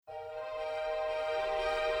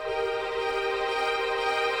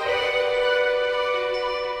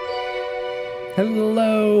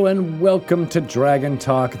Hello and welcome to Dragon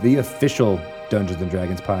Talk, the official Dungeons &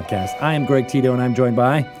 Dragons podcast. I am Greg Tito and I'm joined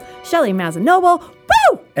by... Shelly Mazanoble.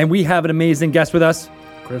 Woo! And we have an amazing guest with us.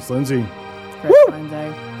 Chris Lindsay.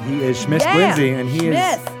 Lindsay. He is Schmiss Lindsay and he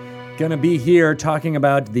is going to be here talking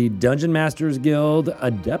about the Dungeon Masters Guild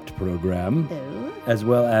Adept program, as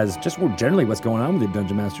well as just generally what's going on with the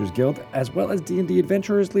Dungeon Masters Guild, as well as D&D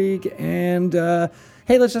Adventurers League, and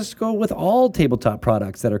hey, let's just go with all tabletop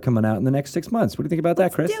products that are coming out in the next 6 months. What do you think about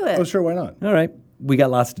that, Chris? Do it. Oh, sure, why not? All right. We got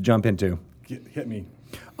lots to jump into. Hit me.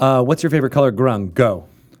 What's your favorite color, Grung? Go.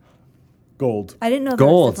 Gold. I didn't know there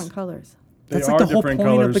Gold. was different colors. That's They like are the whole different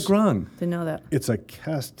point of the colors. Grung. Didn't know that. It's a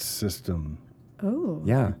caste system. Oh.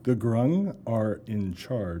 Yeah. The Grung are in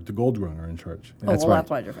charge. The gold Grung are in charge. Oh, That's well, right. that's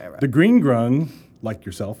why it's your favorite. The green Grung, like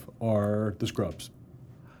yourself, are the scrubs.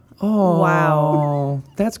 Oh, Wow.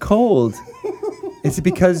 That's cold. Is it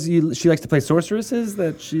because she likes to play sorceresses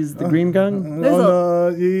that she's the green gun?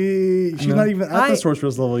 She's not even at the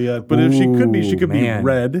sorceress level yet. But if she could be, she could man. be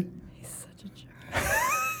red. He's such a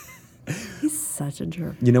jerk. He's such a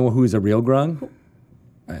jerk. You know who's a real grung?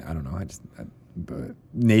 I don't know.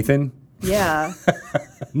 Nathan Yeah.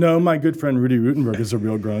 No, my good friend Rudy Rutenberg is a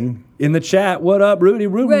real Grung. in the chat. What up, Rudy?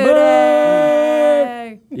 Rudy!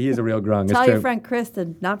 He is a real grung. Tell it's your true. friend Chris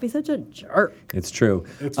to not be such a jerk. It's true.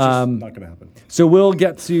 It's just not going to happen. So we'll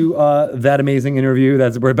get to that amazing interview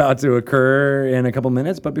that's we're about to occur in a couple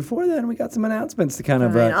minutes. But before then, we got some announcements to kind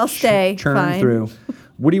of Fine, I'll stay. churn Fine. through.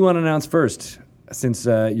 What do you want to announce first? Since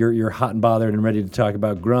you're hot and bothered and ready to talk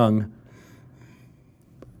about grung.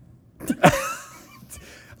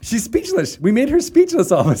 She's speechless. We made her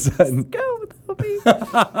speechless all of a sudden. Go without me.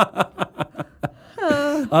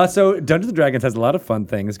 So Dungeons & Dragons has a lot of fun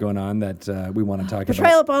things going on that we want to talk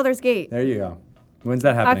Betrayal about. at Baldur's Gate. There you go. When's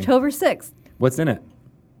that happening? October 6th. What's in it?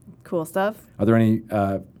 Cool stuff. Are there any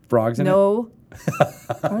frogs in it? No.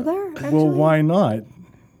 Are there? Well, why not?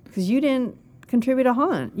 Because you didn't contribute a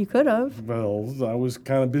haunt. You could have. Well, I was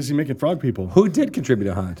kind of busy making frog people. Who did contribute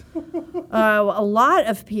a hunt? A lot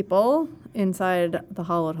of people inside the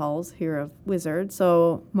Hollowed Halls here of Wizard.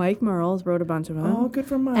 So Mike Merles wrote a bunch of them. Oh, good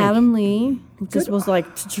for Mike. Adam Lee just was like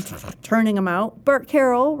turning them out. Bert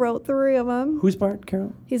Carroll wrote 3 of them. Who's Bart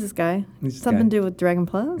Carroll? He's this guy. He's this Something guy. to do with Dragon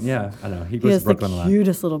Plus. Yeah, I know. He He goes is to Brooklyn a the lot.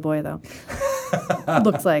 cutest little boy, though.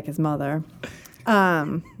 Looks like his mother.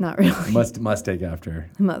 Not really. Must take after.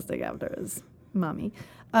 Must take after his mommy.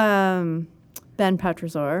 Ben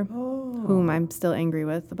Petrozor, whom I'm still angry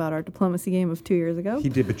with about our diplomacy game of 2 years ago. He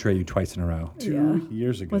did betray you twice in a row. 2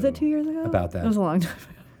 years ago. Was it 2 years ago? About that. It was a long time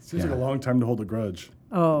ago. Seems like a long time to hold a grudge.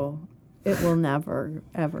 Oh, it will never,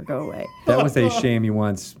 ever go away. That was a shame you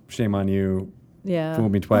once, shame on you, Yeah. fool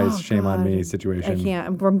me twice, Oh, shame on God. me situation. I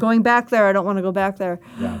can't. I'm going back there. I don't want to go back there.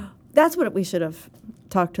 Yeah. That's what we should have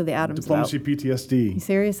talked to the Adams Diplomacy about. PTSD.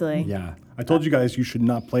 Seriously. Yeah. I told you guys you should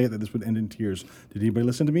not play it, that this would end in tears. Did anybody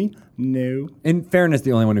listen to me? No. In fairness,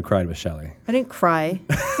 the only one who cried was Shelley. I didn't cry.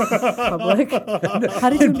 Public. How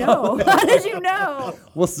did you know? How did you know?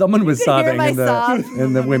 Well, someone was You could hear sobbing my in the sobs.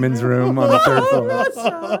 in the women's room on the third floor.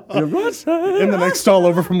 Russia. In the next stall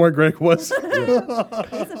over from where Greg was.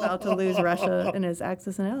 He's about to lose Russia in his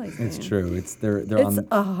Axis and Allies game. It's true. They're It's on.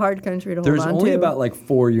 a hard country to hold There's on only to. about like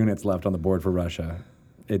 4 units left on the board for Russia.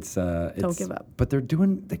 It's Don't give up. But they're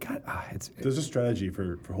doing. They got. There's a strategy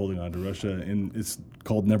for holding on to Russia, and it's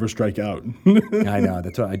called never strike out. I know.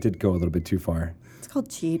 That's why I did go a little bit too far. It's called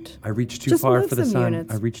cheat. I reached too Just far move for the some sun.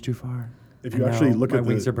 units. I reached too far. If And you actually now look my at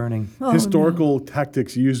wings the are burning. historical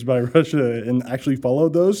tactics used by Russia and actually follow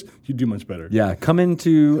those, you do much better. Yeah, come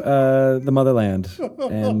into the motherland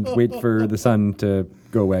and wait for the sun to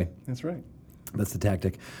go away. That's right. That's the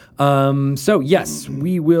tactic. So yes,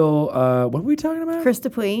 we will. What were we talking about? Chris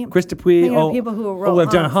Dupuis. Chris Dupuis. Thinking of people who wrote I've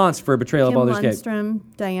done haunts. haunts for Betrayal of Kim Baldur's Gate. Lundstrom,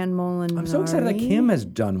 Diane Molinari. I'm so excited that Kim has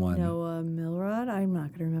done one. Noah Milrod. I'm not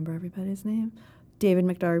going to remember everybody's name. David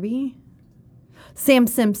McDarby. Sam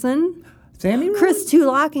Simpson. Sammy. Chris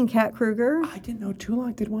Tulloch and Kat Kruger. I didn't know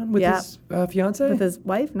Tulloch did one with Yeah. his fiance. With his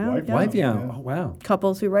wife now. Wife, yeah. wife. Yeah. Yeah. Oh wow.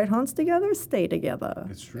 Couples who write haunts together stay together.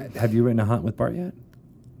 It's true. Have you written a haunt with Bart yet?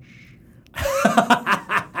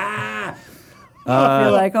 I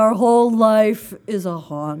feel like our whole life is a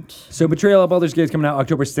haunt. So Betrayal of Baldur's Gate is coming out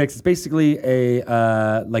October 6th. It's basically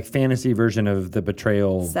a like fantasy version of the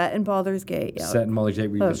Betrayal Set in Baldur's Gate. Yep. set in Baldur's Gate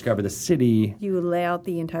where you Oh. discover the city. You lay out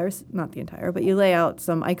the entire, not the entire, but you lay out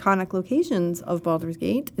some iconic locations of Baldur's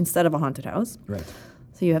Gate instead of a haunted house. Right.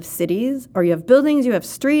 So you have cities, or you have buildings, you have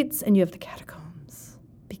streets, and you have the catacombs.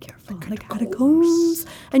 Be careful, the catacombs.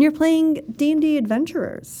 And you're playing D&D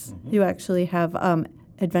adventurers who actually have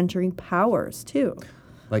adventuring powers too.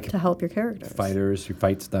 Like to help your characters. fighters who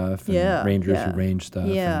fight stuff, and Yeah, rangers yeah. who range stuff,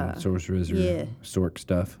 Yeah. and sorcerers who Yeah. sork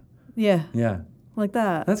stuff. Yeah, Yeah, like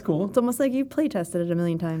that. that's cool. It's almost like you play tested it a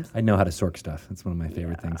million times. I know how to sork stuff. That's one of my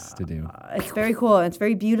favorite things to do. It's very cool. It's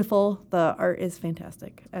very beautiful. The art is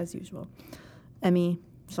fantastic, as usual. Emmy,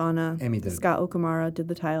 Shauna, Emmy did. Scott Okamura did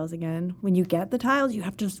the tiles again. When you get the tiles, you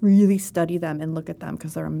have to just really study them and look at them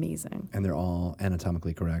because they're amazing. And they're all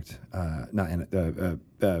anatomically correct.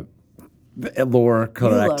 Lore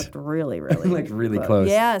correct. You looked really, really Like really close.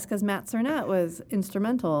 Yeah, it's because Matt Cernat was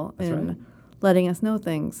instrumental in right. letting us know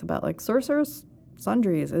things about like Sorcerer's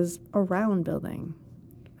Sundries is a round building.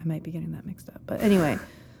 I might be getting that mixed up. But anyway,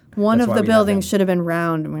 one That's of why the we have buildings him. should have been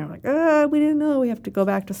round. And we were like, we didn't know. We have to go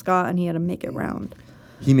back to Scott, and he had to make it round.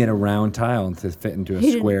 He made a round tile to fit into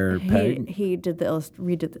a square peg. He did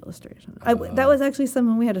redid the illustration. That was actually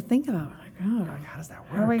something we had to think about. Like, How does that work?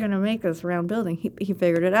 how are we going to make this round building? He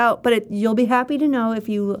figured it out. But you'll be happy to know if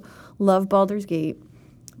you love Baldur's Gate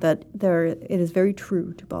that it is very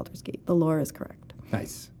true to Baldur's Gate. The lore is correct.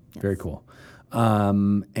 Nice. Very cool.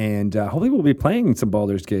 And hopefully we'll be playing some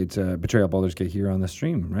Baldur's Gate, Betrayal Baldur's Gate here on the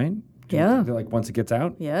stream, right? Yeah. Like once it gets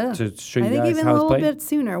out? Yeah. To show you I think guys even how a it's little played? bit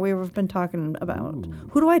sooner. We've been talking about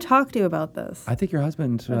who do I talk to about this? I think your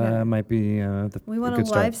husband Okay. might be We want to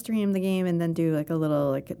to live stream the game and then do like a little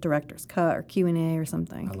like director's cut or Q&A or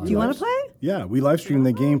something. Do you want to play? Yeah, we live streamed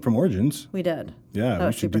the game from Origins. We did. Yeah, That we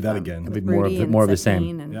was should do super that fun. again. With It'd be more of Rudy the- and more of the Sabine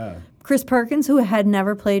same. and Yeah. Chris Perkins, who had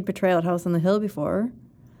never played Betrayal at House on the Hill before,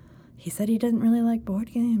 he said he doesn't really like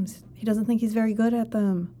board games. He doesn't think he's very good at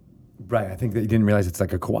them. Right. I think that you didn't realize it's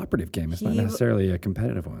like a cooperative game. It's not He- necessarily a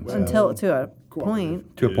competitive one. So. Until to a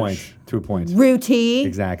point. To a point. To a point. Rooty.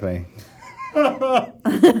 Exactly.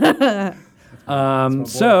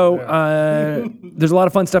 There's a lot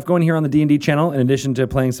of fun stuff going here on the D&D channel. In addition to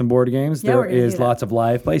playing some board games, Yeah, there we're gonna is do that. lots of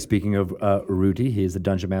live play. Speaking of Ruti, he is the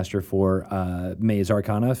dungeon master for Maze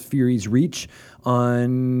Arcana, Fury's Reach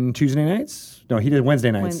on Tuesday nights. No, he did Wednesday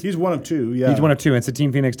nights. He's one of two, yeah. He's one of two, and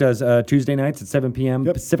Satine Phoenix does Tuesday nights at 7 p.m.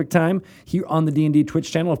 Yep. Pacific time here on the D&D Twitch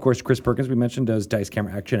channel. Of course, Chris Perkins, we mentioned, does Dice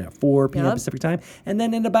Camera Action at 4 p.m. Yep. Pacific time. And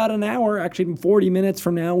then in about an hour, actually in 40 minutes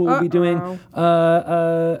from now, we'll be doing, what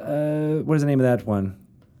is the name of that one?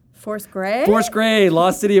 Force Grey? Force Grey,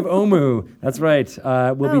 Lost City of Omu. That's right.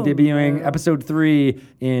 We'll be debuting no. episode 3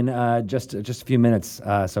 in just a few minutes.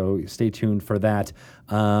 So stay tuned for that.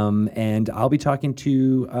 And I'll be talking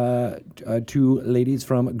to two ladies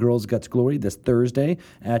from Girls Guts Glory this Thursday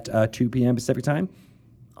at 2 p.m. Pacific time.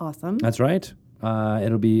 Awesome. That's right.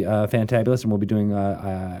 It'll be fantabulous, and we'll be doing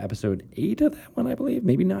episode 8 of that one, I believe,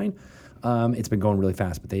 maybe 9. It's been going really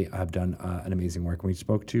fast, but they have done an amazing work. We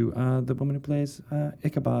spoke to the woman who plays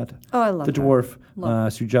Ichabod, Oh, I love the her. dwarf,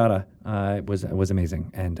 Love Sujata. It was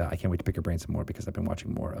amazing, and I can't wait to pick her brain some more because I've been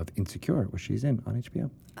watching more of Insecure, which she's in on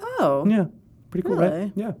HBO. Oh. Yeah, pretty cool, right?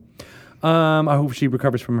 Really? Yeah. I hope she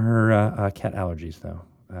recovers from her cat allergies, though.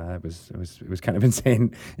 It was kind of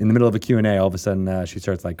insane. In the middle of a Q&A, all of a sudden she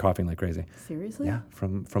starts like coughing like crazy. Seriously? Yeah,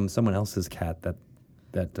 from someone else's cat that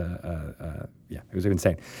it was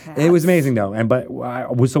insane. It was amazing though,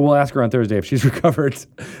 so we'll ask her on Thursday if she's recovered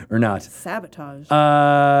or not. Sabotage.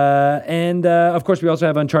 And of course, we also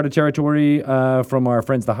have Uncharted Territory from our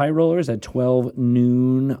friends the High Rollers at 12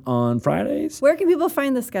 noon on Fridays. Where can people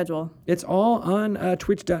find the schedule? It's all on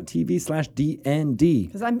twitch.tv/DND.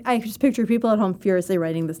 Because I just picture people at home furiously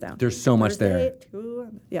writing this down. There's so much there.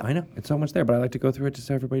 Yeah. I know it's so much there, but I like to go through it just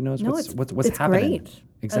so everybody knows No, what's it's happening. great.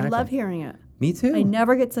 Exactly. I love hearing it. Me too. I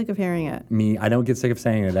never get sick of hearing it. I don't get sick of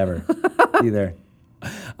saying it ever either.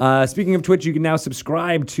 Speaking of Twitch, you can now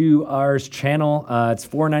subscribe to our channel. It's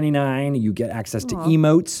 $4.99. You get access to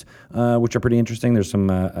emotes, which are pretty interesting. There's some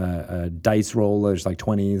dice roll. There's like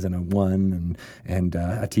 20s and a 1 and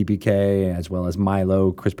a TPK, as well as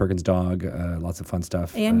Milo, Chris Perkins' dog. Lots of fun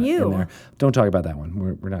stuff. And you. in there. Don't talk about that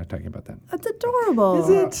one. We're not talking about that. That's adorable.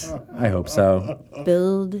 Is it? I hope so.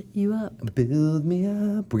 Build you up. Build me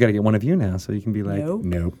up. We got to get one of you now, so you can be like,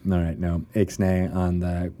 Nope. All right, no. Ixnay on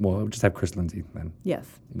the. Well, we'll just have Chris Lindsay then. Yes.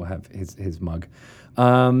 We'll have his mug.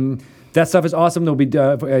 That stuff is awesome. There'll be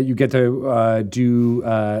you get to do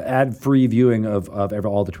ad-free viewing of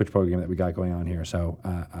all the Twitch program that we got going on here. So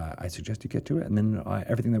I suggest you get to it, and then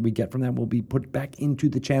everything that we get from that will be put back into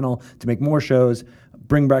the channel to make more shows,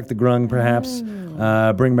 bring back the grung, perhaps.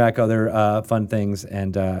 Bring back other fun things.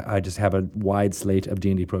 And I just have a wide slate of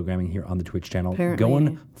D&D programming here on the Twitch channel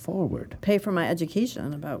going forward. Pay for my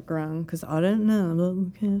education about grung, because I don't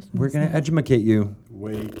know. We're going to educate you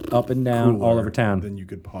up and down all over town. Than you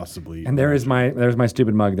could possibly. And there's my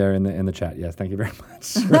stupid mug there in the chat. Yes, thank you very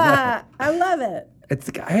much. I love it.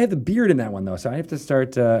 I have the beard in that one, though, so I have to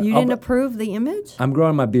start... you didn't approve the image? I'm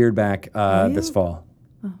growing my beard back this fall.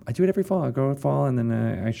 Oh. I do it every fall. I grow it fall, and then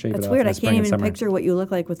I shave it off. That's weird. In I the spring can't and even summer. picture what you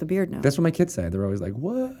look like with the beard now. That's what my kids say. They're always like,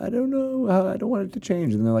 what? I don't know. I don't want it to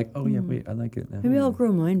change. And they're like, oh, yeah, wait, I like it now. Maybe I'll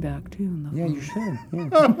grow mine back, too. Yeah, you should.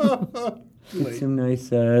 Yeah. Get some nice,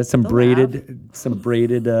 some braided,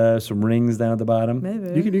 some rings down at the bottom.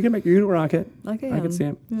 Maybe. You can rock it. I can see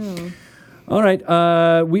it. Yeah. All right,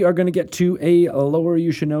 we are going to get to a Lower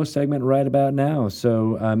You Should Know segment right about now.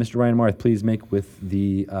 So, Mr. Ryan Marth, please make with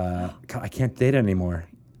the... I can't date anymore.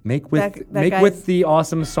 Make with the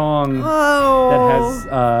awesome song that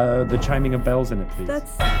has the chiming of bells in it, please.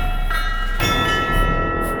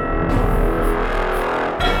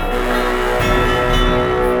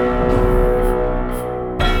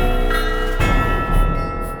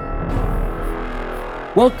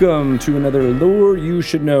 Welcome to another Lore You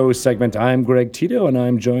Should Know segment. I'm Greg Tito, and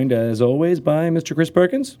I'm joined, as always, by Mr. Chris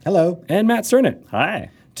Perkins. Hello. And Matt Cernett. Hi.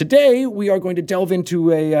 Today, we are going to delve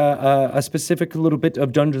into a specific little bit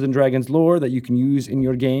of Dungeons & Dragons lore that you can use in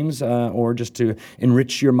your games or just to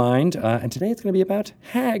enrich your mind. And today, it's going to be about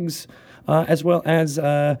hags, as well as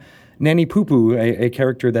Nanny Poo Poo, a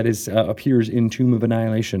character that appears in Tomb of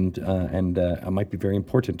Annihilation and might be very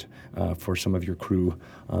important for some of your crew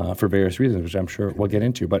for various reasons, which I'm sure we'll get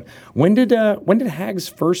into. But when did hags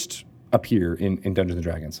first appear in Dungeons &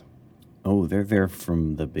 Dragons? Oh, they're there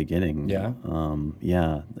from the beginning. Yeah?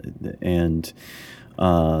 Yeah. And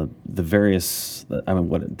the various,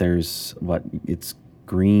 it's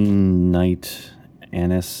Green Knight,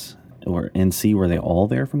 Annis, or NC, were they all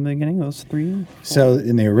there from the beginning, those three? So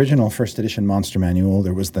in the original first edition Monster Manual,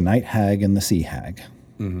 there was the Night Hag and the Sea Hag.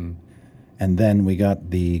 Mm-hmm. And then we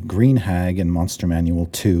got the Green Hag in Monster Manual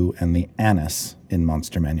 2 and the Annis in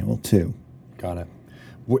Monster Manual 2. Got it.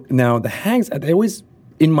 Now, the hags, they always,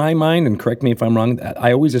 in my mind, and correct me if I'm wrong,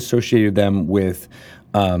 I always associated them with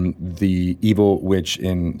the evil witch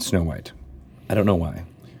in Snow White. I don't know why.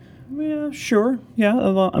 Yeah, sure. Yeah,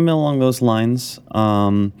 I mean, along those lines.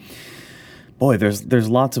 Boy, there's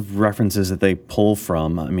lots of references that they pull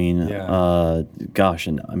from. I mean,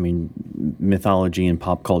 mythology and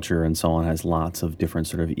pop culture and so on has lots of different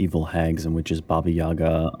sort of evil hags and witches, Baba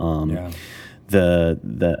Yaga.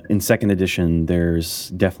 The in second edition, there's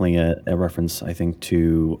definitely a reference, I think,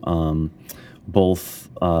 to both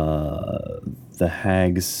the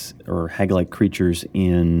hags or hag-like creatures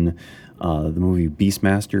in the movie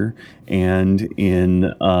Beastmaster, and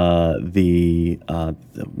in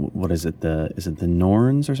what is it? Is it the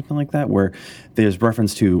Norns or something like that? Where there's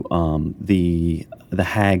reference to the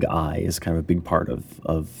hag eye is kind of a big part of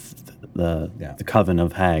the coven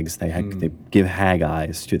of hags. They give hag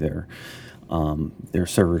eyes to their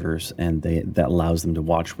servitors, and that allows them to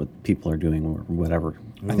watch what people are doing or whatever.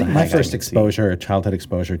 I think my first childhood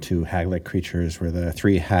exposure to hag-like creatures were the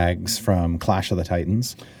three hags from Clash of the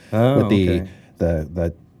Titans. With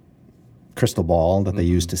the crystal ball that they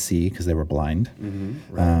used to see because they were blind. Mm-hmm.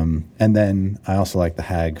 Right. And then I also like the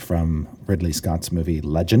hag from Ridley Scott's movie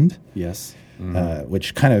Legend. Yes.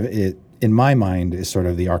 Which kind of, in my mind, is sort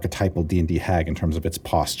of the archetypal D&D hag in terms of its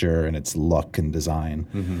posture and its look and design.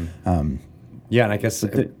 Mm-hmm. Yeah, and I guess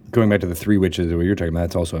going back to the three witches that you're talking about,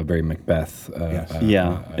 that's also a very Macbeth.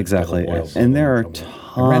 Exactly. And there are tons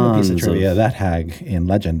a random piece of trivia, that hag in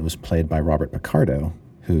Legend was played by Robert Picardo,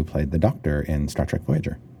 who played the Doctor in Star Trek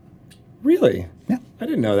Voyager. Really? Yeah. I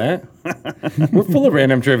didn't know that. We're full of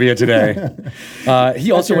random trivia today.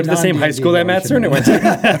 He also went to the same high school that Matt Cernett went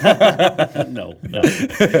to. No.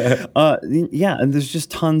 And there's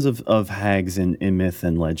just tons of hags in myth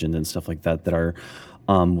and legend and stuff like that are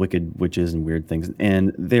wicked witches and weird things.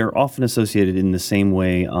 And they're often associated in the same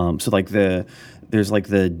way. There's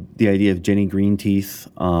the idea of Jenny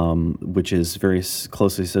Greenteeth, which is very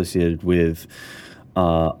closely associated with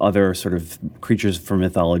other sort of creatures from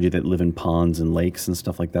mythology that live in ponds and lakes and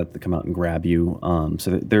stuff like that come out and grab you.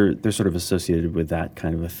 So they're sort of associated with that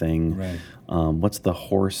kind of a thing. Right. What's the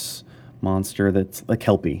horse monster that's like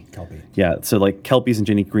Kelpie? Kelpie. Yeah. So like Kelpies and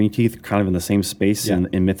Jenny Greenteeth are kind of in the same space in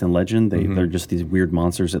myth and legend. They're just these weird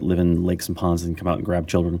monsters that live in lakes and ponds and come out and grab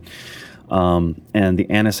children. And the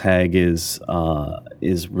Annis hag is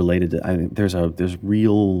related to. I mean, there's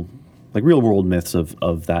real world myths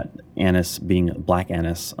of that Annis being Black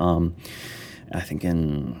Annis. I think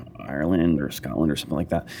in Ireland or Scotland or something like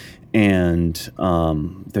that. And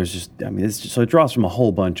there's just, so it draws from a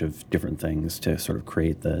whole bunch of different things to sort of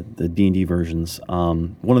create the D&D versions.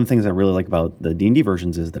 One of the things I really like about the D&D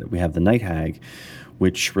versions is that we have the Night Hag,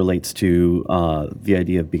 which relates to the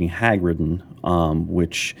idea of being hag-ridden,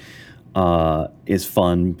 which is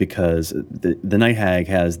fun because the Night Hag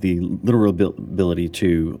has the literal ability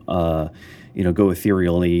to, go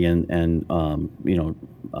ethereally and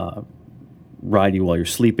ride you while you're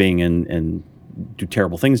sleeping and do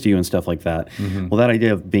terrible things to you and stuff like that. Mm-hmm. Well, that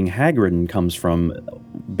idea of being hag-ridden comes from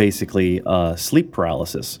basically sleep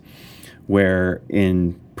paralysis, where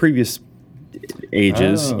in previous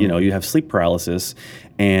ages, you have sleep paralysis,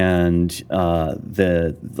 and a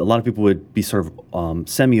lot of people would be sort of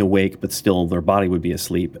semi-awake, but still their body would be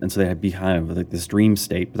asleep, and so they'd be kind of like this dream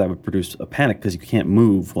state, but that would produce a panic because you can't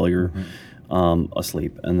move while you're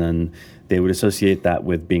asleep, and then they would associate that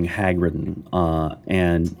with being hag-ridden.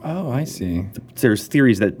 I see. There's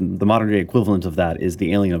theories that the modern-day equivalent of that is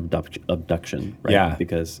the alien abduction, right? Yeah.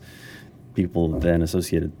 Because people then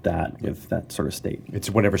associated that with that sort of state. It's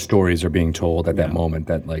whatever stories are being told at that moment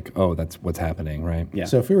that that's what's happening, right? Yeah.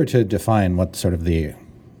 So if we were to define what sort of the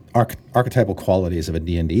archetypal qualities of a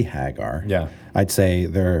D&D hag are, I'd say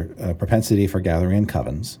their propensity for gathering in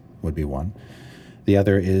covens would be one. The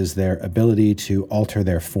other is their ability to alter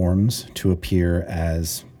their forms to appear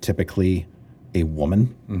as typically a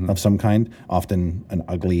woman of some kind, often an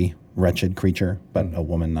ugly, wretched creature, but a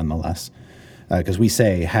woman nonetheless. Because we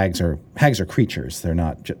say hags are creatures; they're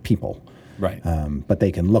not just people, right? But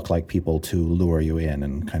they can look like people to lure you in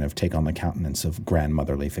and kind of take on the countenance of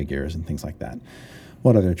grandmotherly figures and things like that.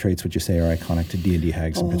 What other traits would you say are iconic to D&D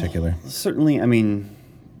hags in particular? Certainly,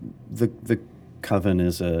 the coven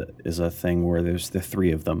is a thing where there's the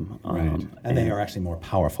three of them, right? And they are actually more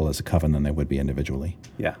powerful as a coven than they would be individually.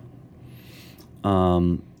 Yeah.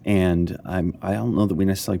 And I don't know that we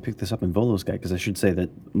necessarily picked this up in Volo's guide, because I should say that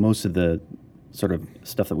most of the sort of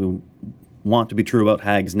stuff that we want to be true about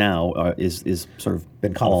hags now is sort of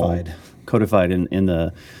been codified in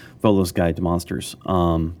the Volo's Guide to Monsters.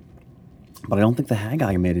 But I don't think the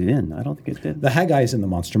Haggai made it in. I don't think it did. The Haggai is in the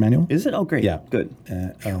monster manual. Is it? Oh, great. Yeah. Good.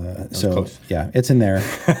 It's in there.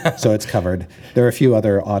 So it's covered. There are a few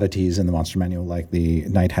other oddities in the monster manual, like the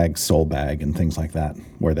Night Hag's soul bag and things like that,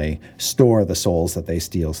 where they store the souls that they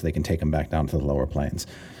steal so they can take them back down to the lower planes.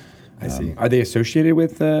 I see. Are they associated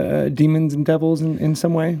with demons and devils in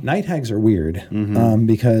some way? Night hags are weird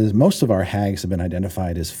because most of our hags have been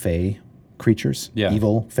identified as fey creatures,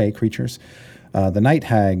 evil fey creatures. The night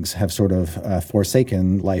hags have sort of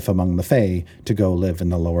forsaken life among the fae to go live in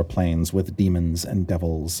the lower planes with demons and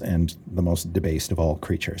devils and the most debased of all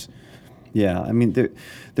creatures. Yeah,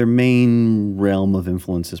 their main realm of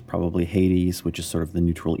influence is probably Hades, which is sort of the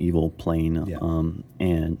neutral evil plane,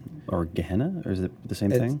 or Gehenna, or is it the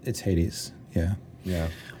same thing? It's Hades, yeah. Yeah.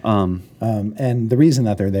 And the reason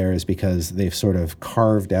that they're there is because they've sort of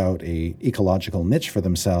carved out a ecological niche for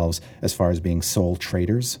themselves as far as being soul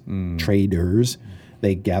traders.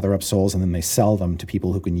 They gather up souls and then they sell them to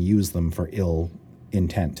people who can use them for ill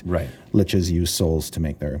intent. Right. Liches use souls to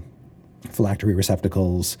make their phylactery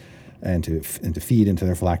receptacles and to feed into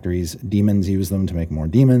their phylacteries. Demons use them to make more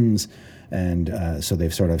demons. And so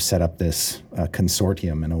they've sort of set up this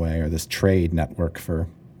consortium in a way, or this trade network for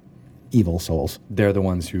evil souls. They're the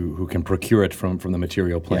ones who can procure it from the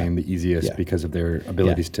material plane the easiest because of their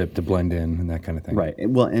abilities to blend in and that kind of thing. Right.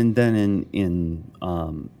 Well, and then in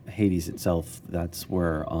Hades itself, that's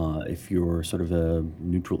where if you're sort of a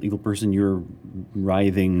neutral evil person, your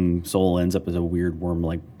writhing soul ends up as a weird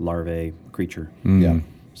worm-like larvae creature. Yeah.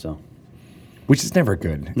 So, which is never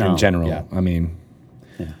good in general. Yeah.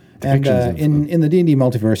 And in the D&D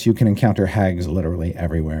multiverse, you can encounter hags literally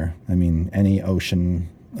everywhere. Any ocean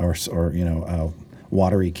or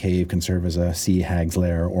watery cave can serve as a sea hag's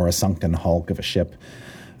lair or a sunken hulk of a ship.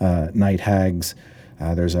 Night hags.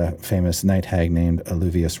 There's a famous night hag named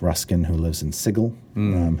Alluvius Ruskin who lives in Sigil,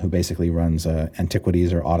 who basically runs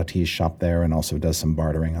antiquities or oddities shop there and also does some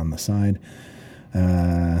bartering on the side.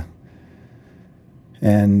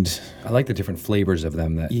 And I like the different flavors of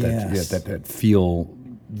them that feel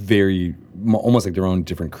very almost like their own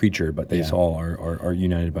different creature, but they all are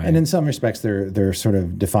united by. And in some respects, they're sort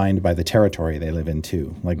of defined by the territory they live in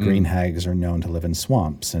too. Like green hags are known to live in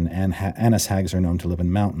swamps, and anise hags are known to live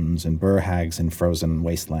in mountains, and burr hags in frozen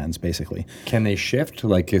wastelands. Basically, can they shift?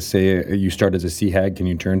 Like, say you start as a sea hag, can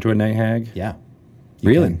you turn to a night hag? Yeah,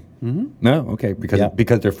 really? Mm-hmm. No, okay,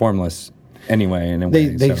 because they're formless anyway. In a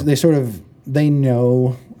way, they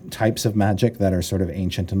know types of magic that are sort of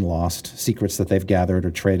ancient and lost, secrets that they've gathered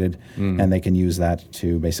or traded, and they can use that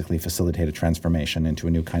to basically facilitate a transformation into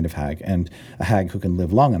a new kind of hag. And a hag who can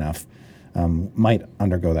live long enough might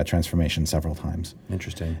undergo that transformation several times.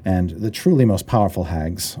 Interesting. And the truly most powerful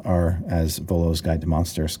hags are, as Volo's Guide to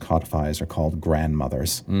Monsters codifies, are called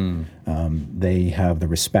grandmothers. They have the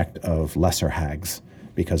respect of lesser hags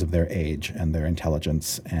because of their age and their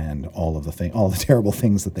intelligence and all the terrible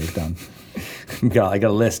things that they've done. I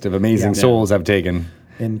got a list of amazing souls I've taken.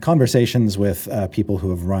 In conversations with people who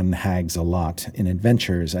have run hags a lot in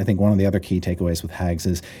adventures, I think one of the other key takeaways with hags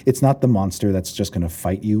is it's not the monster that's just going to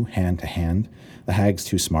fight you hand to hand. The hag's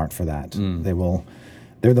too smart for that.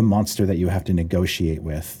 They're the monster that you have to negotiate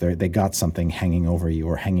with. They got something hanging over you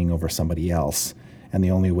or hanging over somebody else, and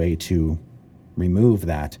the only way to remove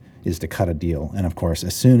that is to cut a deal. And of course,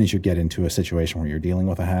 as soon as you get into a situation where you're dealing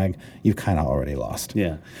with a hag, you've kind of already lost.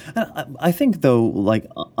 Yeah, I think though, like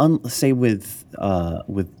say with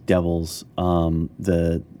devils,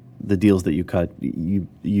 the deals that you cut, you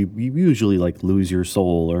usually like lose your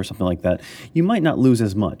soul or something like that. You might not lose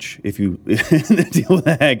as much if you deal with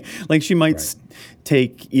a hag. Like she might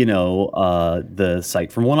take, the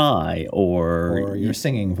sight from one eye or your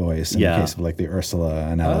singing voice in the case of like the Ursula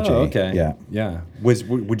analogy. Oh, okay. Yeah.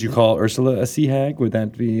 Would you call Ursula a sea hag? Would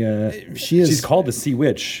that be? She's called the sea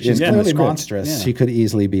witch. She's clearly monstrous. Yeah. She could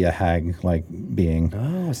easily be a hag-like being.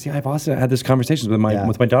 Oh, see, I've also had this conversations with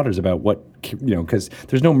my daughters about what because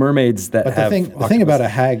there's no mermaids that but have. The thing about a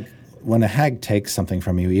hag. When a hag takes something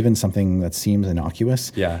from you, even something that seems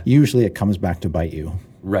innocuous, usually it comes back to bite you.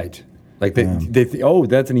 Right. Like they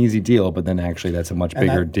that's an easy deal, but then actually that's a much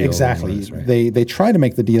bigger deal. Exactly. Right? They try to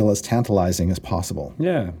make the deal as tantalizing as possible.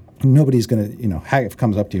 Yeah. Nobody's going to, hag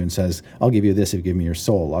comes up to you and says, I'll give you this if you give me your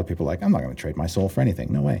soul. A lot of people are like, I'm not going to trade my soul for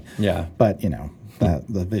anything. No way. Yeah. But,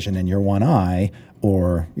 the vision in your one eye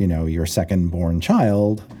or, your second-born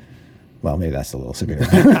child, well, maybe that's a little severe.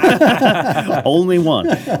 Only one.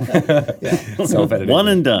 Self-editing. One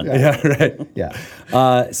and done. Yeah, right.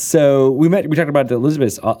 Yeah. So we talked about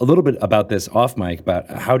Elizabeth a little bit about this off mic about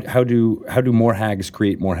how do more hags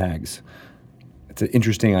create more hags. It's an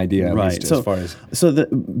interesting idea, at least, as far as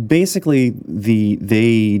basically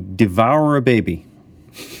they devour a baby.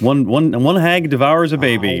 One hag devours a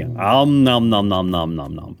baby. Nom nom nom nom nom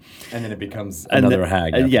nom nom. And then it becomes another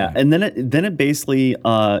hag. And then it basically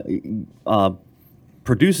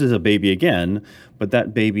produces a baby again, but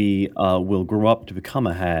that baby will grow up to become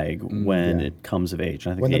a hag when it comes of age.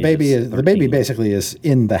 And I think when the baby basically is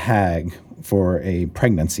in the hag for a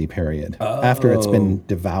pregnancy period after it's been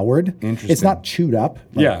devoured. It's not chewed up,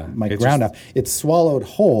 ground up. It's swallowed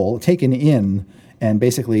whole, taken in, and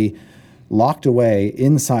basically locked away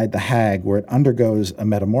inside the hag where it undergoes a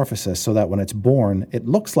metamorphosis so that when it's born, it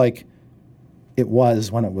looks like it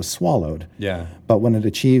was when it was swallowed. Yeah. But when it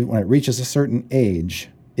reaches a certain age,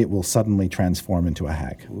 it will suddenly transform into a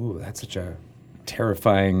hag. Ooh, that's such a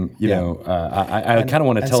terrifying, I kind of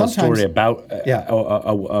want to tell a story about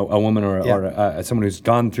a woman or someone who's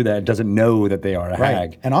gone through that and doesn't know that they are a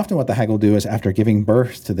hag. And often what the hag will do is after giving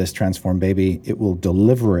birth to this transformed baby, it will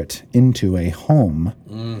deliver it into a home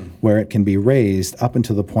where it can be raised up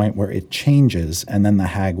until the point where it changes, and then the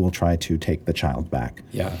hag will try to take the child back.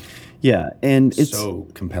 Yeah. Yeah, and it's so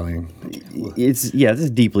compelling. This is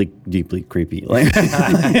deeply creepy. Like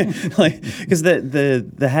because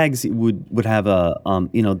the hags would have a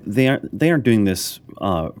they aren't doing this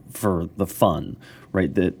for the fun,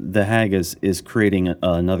 right? The hag is creating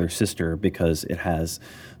another sister because it has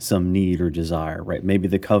some need or desire, right? Maybe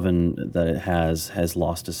the coven that it has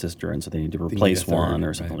lost a sister, and so they need to replace one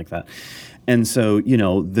or something like that. And so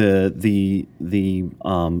the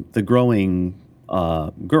growing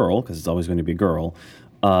girl, because it's always going to be a girl,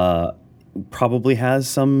 probably has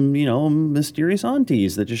some, mysterious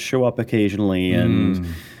aunties that just show up occasionally and,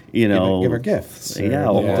 give her gifts.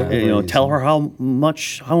 Tell her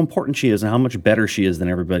how important she is and how much better she is than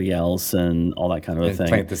everybody else and all that kind of a thing.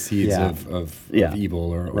 Plant the seeds of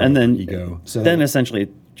evil or and then ego. Then essentially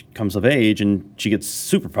it comes of age and she gets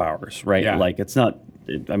superpowers, right? Yeah. Like it's not...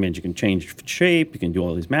 I mean, you can change shape. You can do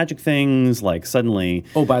all these magic things. Like suddenly,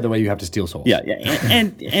 oh, by the way, you have to steal souls. Yeah,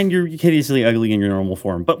 and you're hideously ugly in your normal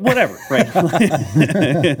form. But whatever, right?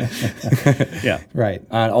 Yeah, right.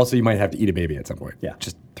 Also, you might have to eat a baby at some point. Yeah,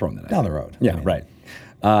 just throwing that out down the road. Yeah, right.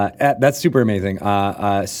 That's super amazing.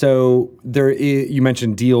 So you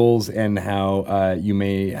mentioned deals and how you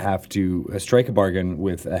may have to strike a bargain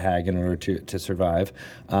with a hag in order to survive,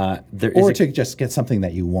 to just get something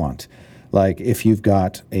that you want. Like if you've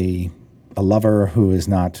got a a lover who is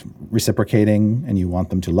not reciprocating and you want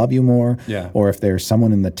them to love you more, or if there's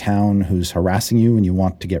someone in the town who's harassing you and you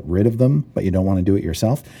want to get rid of them, but you don't want to do it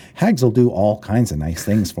yourself, hags will do all kinds of nice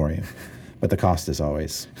things for you. But the cost is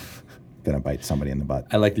always going to bite somebody in the butt.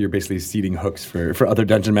 I like that you're basically seeding hooks for other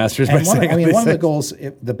dungeon masters by And saying one of the goals,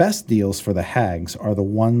 the best deals for the hags are the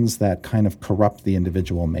ones that kind of corrupt the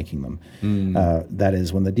individual making them. That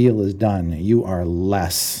is, when the deal is done, you are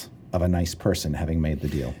less of a nice person having made the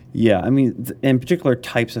deal. Yeah, I mean, in particular,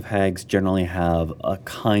 types of hags generally have a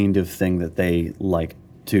kind of thing that they like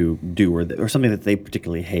to do or something that they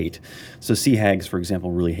particularly hate. So sea hags, for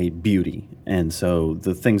example, really hate beauty. And so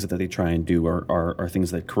the things that they try and do are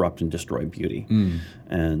things that corrupt and destroy beauty.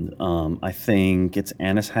 And I think it's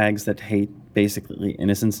anise hags that hate basically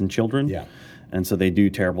innocence and children. Yeah. And so they do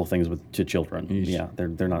terrible things to children. Eesh. Yeah,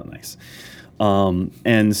 they're not nice.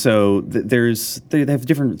 And so they have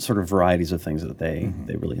different sort of varieties of things that they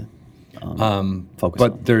really focus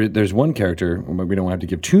on. But there's one character, we don't have to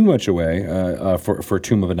give too much away, for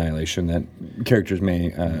Tomb of Annihilation that characters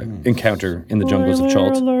may encounter in the jungles of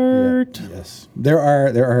Chult. Alert. Yes. There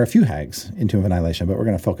are a few hags in Tomb of Annihilation, but we're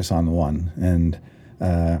going to focus on one. And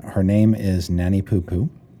her name is Nanny Poo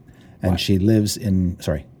Poo. And she lives in...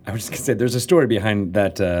 Sorry. I was just going to say, there's a story behind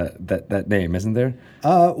that name, isn't there?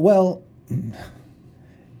 Well...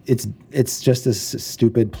 It's just a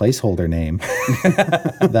stupid placeholder name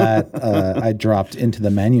that I dropped into the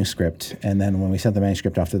manuscript, and then when we sent the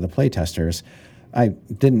manuscript off to the playtesters, I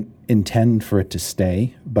didn't intend for it to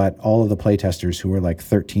stay, but all of the playtesters who were like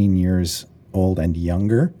 13 years old and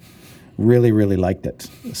younger really, really liked it.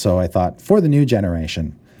 So I thought, for the new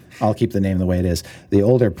generation, I'll keep the name the way it is. The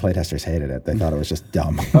older playtesters hated it. They thought it was just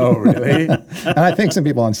dumb. Oh, really? And I think some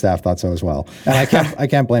people on staff thought so as well. And I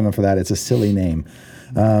can't blame them for that. It's a silly name.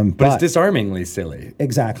 But it's disarmingly silly.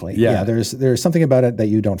 Exactly. Yeah. There's something about it that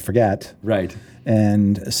you don't forget. Right.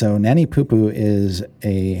 And so Nanny Poo Poo is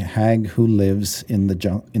a hag who lives in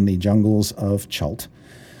the jungles of Chult.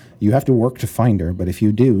 You have to work to find her, but if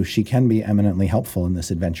you do, she can be eminently helpful in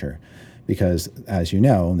this adventure. Because, as you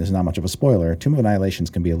know, and this is not much of a spoiler, Tomb of Annihilations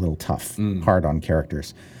can be a little tough, hard on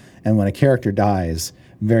characters. And when a character dies,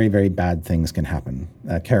 very, very bad things can happen.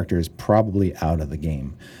 A character is probably out of the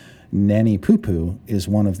game. Nanny Poo Poo is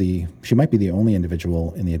she might be the only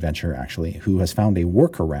individual in the adventure, actually, who has found a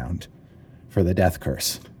workaround for the death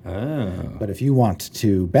curse. Oh. But if you want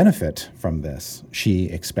to benefit from this, she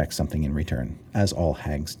expects something in return, as all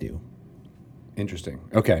hags do. Interesting.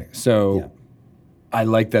 Okay, so I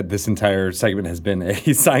like that this entire segment has been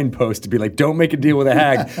a signpost to be like, don't make a deal with a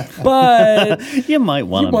hag, but you might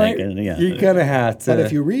want to make it. Yeah. You're going to have to. But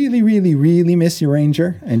if you really, really, really miss your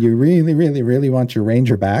ranger and you really, really, really want your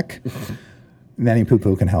ranger back, Nanny Poo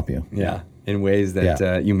Poo can help you. Yeah, in ways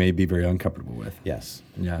that you may be very uncomfortable with. Yes.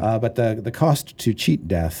 Yeah. But the cost to cheat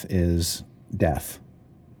death is death.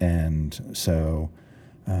 And so...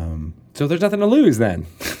 so there's nothing to lose then.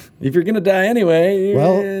 If you're going to die anyway,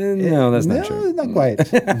 no, that's not true. Not quite.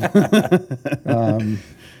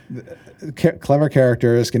 Clever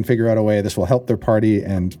characters can figure out a way this will help their party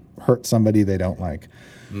and hurt somebody they don't like.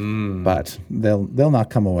 But they'll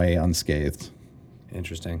not come away unscathed.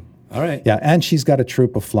 Interesting. All right. Yeah, and she's got a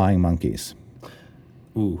troop of flying monkeys.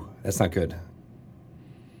 Ooh, that's not good.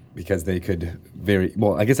 Because they could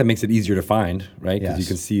I guess that makes it easier to find, right? Because you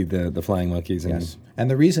can see the flying monkeys. And yes. And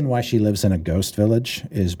the reason why she lives in a ghost village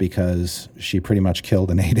is because she pretty much killed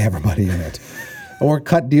and ate everybody in it. Or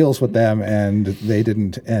cut deals with them and they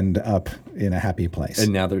didn't end up in a happy place.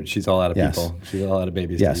 And now she's all out of people. She's all out of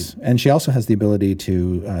babies. Yes. And she also has the ability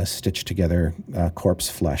to stitch together corpse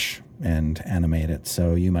flesh and animate it.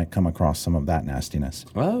 So you might come across some of that nastiness.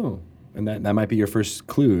 Oh. And that might be your first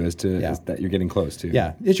clue as to that you're getting close to.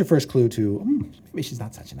 Yeah, it's your first clue to maybe she's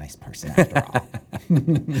not such a nice person after all.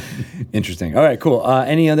 Interesting. All right, cool.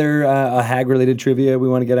 Any other hag-related trivia we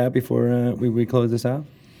want to get at before we close this out?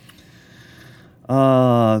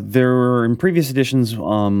 There were, in previous editions,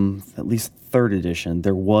 at least third edition,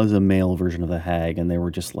 there was a male version of the hag, and they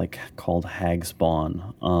were just like called hag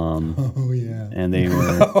spawn. Oh yeah. And they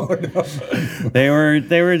were. They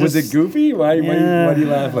were just. Was it goofy? Why do you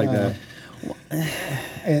laugh like that?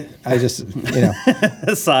 I just,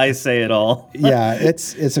 Sighs say it all. Yeah,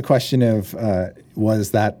 it's a question of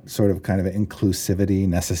was that sort of kind of inclusivity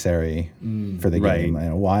necessary for the game?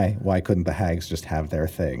 Why couldn't the hags just have their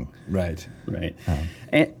thing? Right.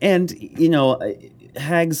 And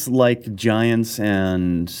hags like giants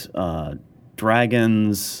and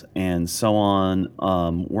dragons and so on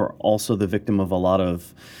were also the victim of a lot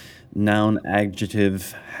of noun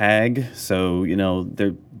adjective hag. So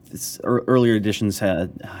earlier editions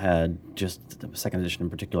had just the second edition in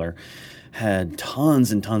particular had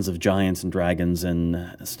tons and tons of giants and dragons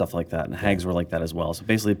and stuff like that, and hags were like that as well. So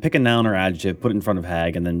basically, pick a noun or adjective, put it in front of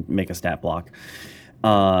hag, and then make a stat block.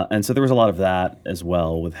 And so there was a lot of that as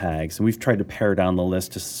well with hags, and we've tried to pare down the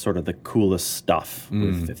list to sort of the coolest stuff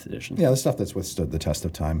with 5th edition. Yeah, the stuff that's withstood the test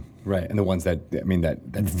of time. Right, and the ones that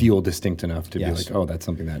feel distinct enough to be like, oh, that's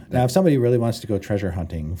something that... Now, if somebody really wants to go treasure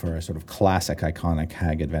hunting for a sort of classic, iconic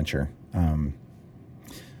hag adventure,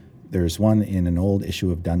 there's one in an old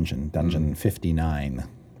issue of Dungeon 59.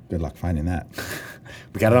 Good luck finding that.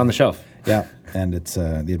 We got it on the shelf. Yeah, and it's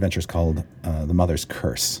the adventure's called The Mother's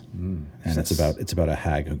Curse, and it's about a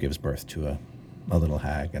hag who gives birth to a little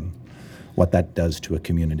hag and what that does to a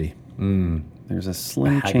community. There's a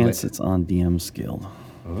slim chance it's on DM's Guild.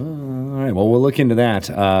 All right. Well, we'll look into that.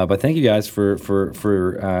 But thank you guys for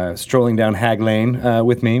strolling down Hag Lane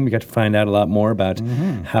with me. We got to find out a lot more about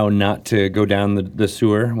how not to go down the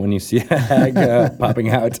sewer when you see a hag popping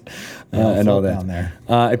out and all that. Down there.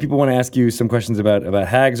 If people want to ask you some questions about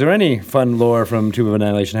hags or any fun lore from Tube of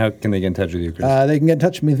Annihilation, how can they get in touch with you, Chris? They can get in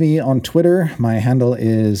touch with me on Twitter. My handle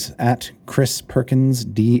is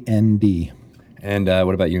 @ChrisPerkinsDND. And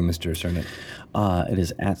what about you, Mr. Cernet? It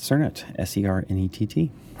is @Cernet, SERNETT.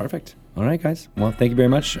 Perfect. All right, guys. Well, thank you very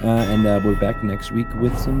much. And we'll be back next week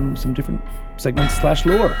with some different segments /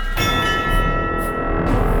 lore.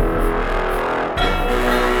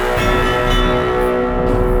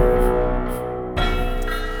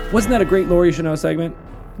 Wasn't that a great Lore You Should Know segment?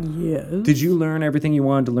 Yes. Did you learn everything you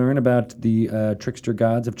wanted to learn about the trickster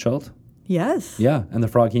gods of Chult? Yes. Yeah, and the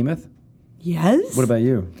Froghemoth? Yes. What about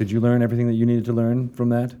you? Did you learn everything that you needed to learn from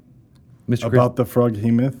that? Mr. About the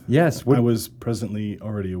Froghemoth? Yes. I was presently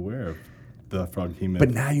already aware of the Froghemoth.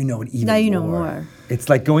 But now you know it even more. Now you know more. It's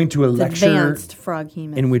like going to a lecture Advanced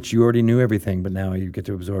Froghemoth. in which you already knew everything, but now you get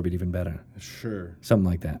to absorb it even better. Sure. Something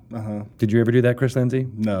like that. Uh-huh. Did you ever do that, Chris Lindsay?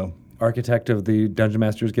 No. Architect of the Dungeon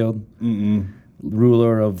Masters Guild? Mm-mm.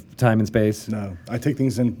 Ruler of time and space? No. I take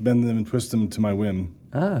things and bend them and twist them to my whim.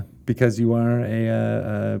 Ah, because you are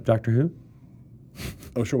a Doctor Who?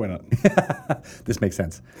 Oh, sure, why not? This makes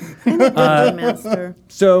sense. Dungeon Master.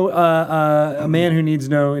 So, a man who needs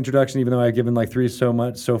no introduction, even though I've given like 3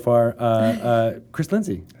 so far, Chris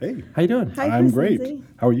Lindsay. Hey. How you doing? Hi, I'm Chris great. Lindsay.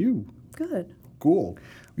 How are you? Good. Cool.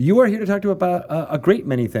 You are here to talk to about a great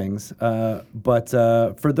many things, but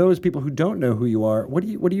for those people who don't know who you are, what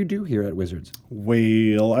do you do here at Wizards?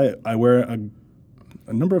 Well, I wear a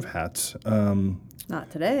number of hats.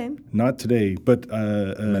 Not today. Not today, but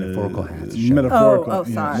Metaphorical hats. Metaphorical. Oh,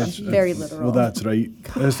 yeah, sorry. Very literal. Well, that's right.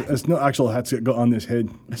 There's no actual hats that go on this head.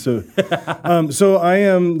 So, so I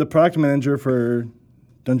am the product manager for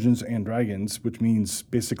Dungeons and Dragons, which means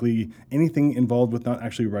basically anything involved with not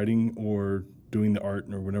actually writing or doing the art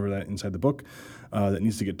or whatever that inside the book that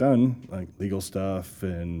needs to get done, like legal stuff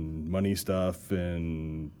and money stuff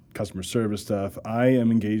and customer service stuff. I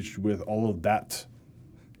am engaged with all of that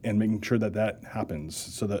and making sure that happens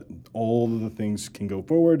so that all of the things can go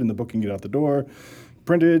forward and the book can get out the door,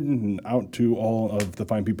 printed and out to all of the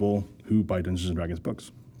fine people who buy Dungeons & Dragons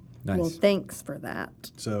books. Nice. Well, thanks for that.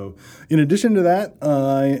 So in addition to that,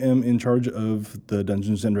 I am in charge of the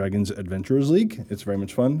Dungeons & Dragons Adventurers League. It's very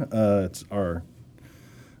much fun. It's our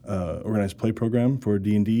organized play program for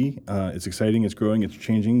D&D. It's exciting, it's growing, it's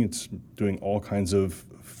changing, it's doing all kinds of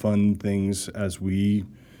fun things as we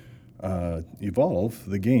evolve.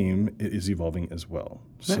 The game is evolving as well.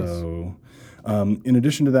 Nice. So in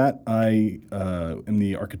addition to that, I am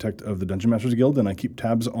the architect of the Dungeon Masters Guild, and I keep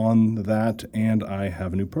tabs on that, and I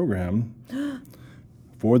have a new program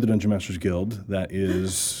for the Dungeon Masters Guild that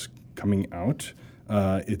is coming out.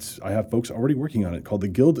 I have folks already working on it called the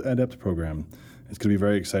Guild Adepts program. It's going to be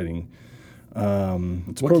very exciting.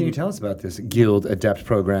 What can you tell us about this Guild Adept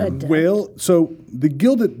program? Well, so the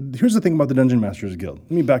Guild, here's the thing about the Dungeon Masters Guild.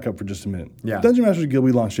 Let me back up for just a minute. Yeah. Dungeon Masters Guild,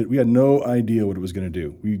 we launched it. We had no idea what it was going to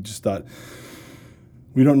do. We just thought,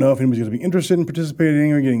 we don't know if anybody's going to be interested in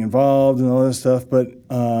participating or getting involved and all this stuff. But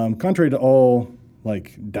contrary to all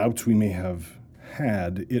doubts we may have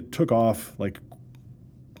had, it took off like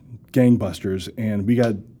gangbusters. And we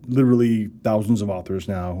got literally thousands of authors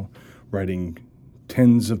now writing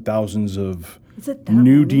tens of thousands of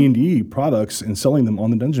new D&D products and selling them on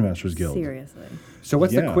the Dungeon Masters Guild. Seriously. So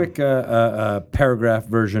what's the quick paragraph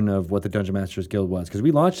version of what the Dungeon Masters Guild was? Because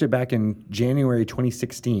we launched it back in January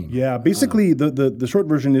 2016. Yeah, basically the short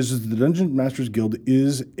version is the Dungeon Masters Guild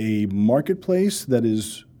is a marketplace that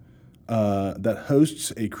is that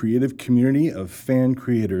hosts a creative community of fan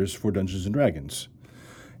creators for Dungeons & Dragons.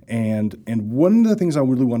 And one of the things I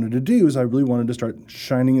really wanted to do is I really wanted to start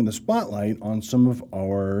shining in the spotlight on some of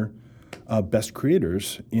our best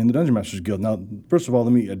creators in the Dungeon Masters Guild. Now, first of all,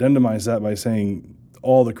 let me addendamize that by saying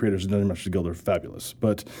all the creators in the Dungeon Masters Guild are fabulous,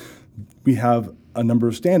 but we have a number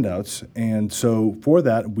of standouts, and so for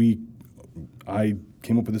that, I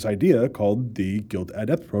came up with this idea called the Guild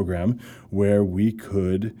Adepts program, where we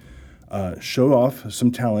could show off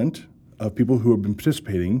some talent of people who have been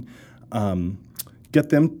participating, get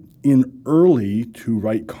them in early to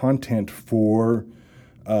write content for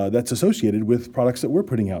that's associated with products that we're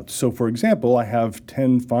putting out. So, for example, I have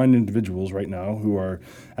 10 fine individuals right now who are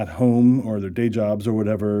at home or their day jobs or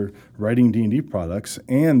whatever writing D&D products,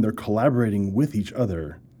 and they're collaborating with each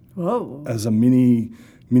other as a mini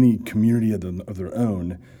community of their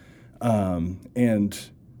own. And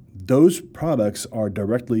those products are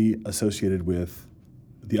directly associated with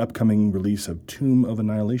the upcoming release of Tomb of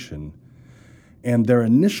Annihilation. And their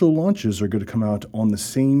initial launches are going to come out on the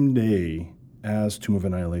same day as Tomb of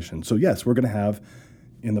Annihilation. So yes, we're going to have,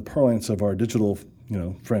 in the parlance of our digital,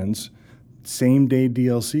 friends, same day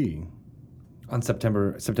DLC. On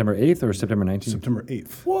September 8th or September 19th? September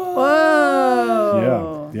 8th.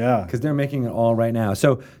 Whoa! Yeah. Because they're making it all right now.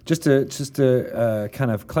 So just to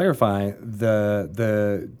kind of clarify,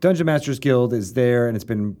 the Dungeon Masters Guild is there, and it's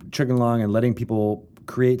been chugging along and letting people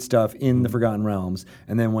create stuff in the Forgotten Realms.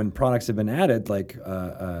 And then when products have been added, like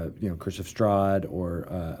Curse of Strahd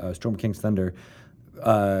or Storm King's Thunder,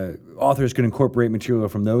 authors can incorporate material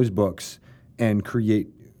from those books and create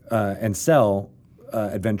and sell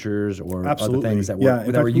adventures or Absolutely. other things that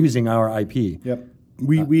were using our IP. Yep.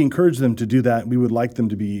 We encourage them to do that. We would like them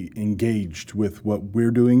to be engaged with what we're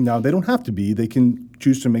doing. Now, they don't have to be. They can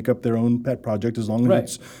choose to make up their own pet project as long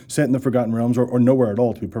as it's set in the Forgotten Realms or nowhere at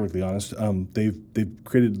all, to be perfectly honest. They've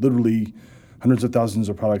created literally hundreds of thousands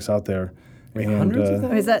of products out there. Wait, hundreds of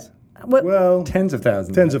thousands? Is that what? Well, Tens of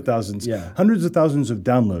thousands. Tens of thousands. Yeah. Hundreds of thousands of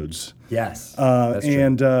downloads. Yes. That's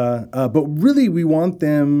true. But really, we want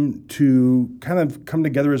them to kind of come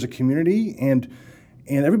together as a community, and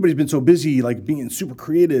everybody's been so busy, like being super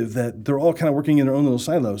creative, that they're all kind of working in their own little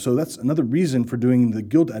silo. So that's another reason for doing the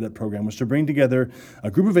Guild Edit program, was to bring together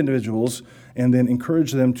a group of individuals and then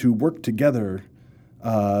encourage them to work together.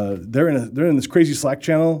 They're in this crazy Slack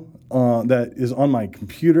channel that is on my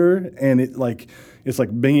computer, and it's like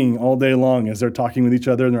binging all day long as they're talking with each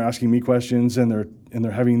other and they're asking me questions and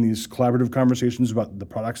they're having these collaborative conversations about the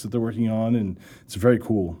products that they're working on, and it's very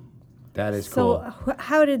cool. That is cool. So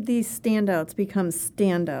how did these standouts become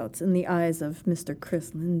standouts in the eyes of Mr.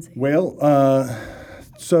 Chris Lindsay? Well,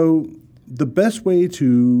 so the best way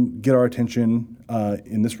to get our attention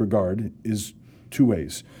in this regard is two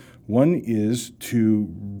ways. One is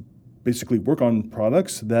to basically work on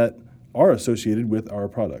products that are associated with our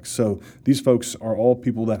products. So these folks are all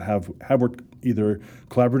people that have worked either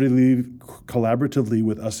collaboratively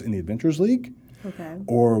with us in the Adventures League,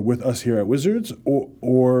 or with us here at Wizards,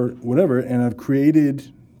 or whatever, and have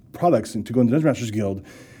created products to go in the Dungeon Masters Guild.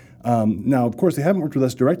 Now, of course, they haven't worked with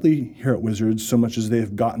us directly here at Wizards so much as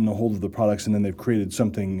they've gotten a hold of the products and then they've created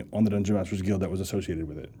something on the Dungeon Masters Guild that was associated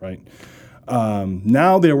with it, right?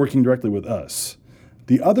 Now they're working directly with us.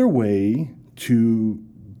 The other way to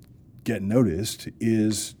get noticed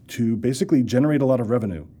is to basically generate a lot of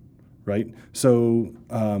revenue, right? So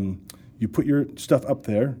you put your stuff up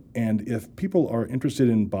there, and if people are interested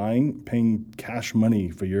in paying cash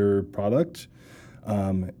money for your product,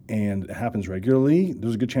 and it happens regularly,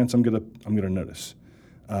 there's a good chance I'm gonna notice.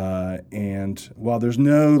 And while there's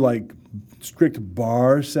no strict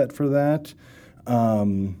bar set for that,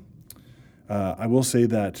 I will say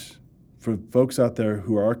that for folks out there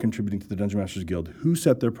who are contributing to the Dungeon Masters Guild who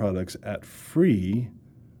set their products at free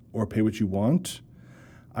or pay what you want,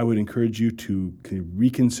 I would encourage you to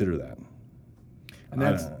reconsider that. And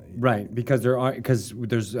that's right, because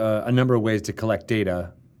there's a number of ways to collect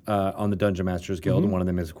data on the Dungeon Masters Guild, and one of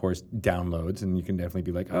them is, of course, downloads. And you can definitely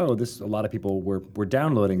be like, oh, a lot of people were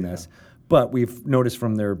downloading this. But we've noticed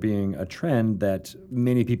from there being a trend that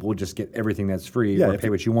many people will just get everything that's free or pay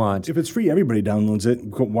what you want. If it's free, everybody downloads it.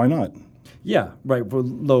 Why not? Yeah, right. For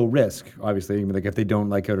low risk, obviously. Like if they don't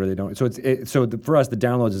like it or they don't. So for us, the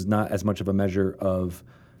downloads is not as much of a measure of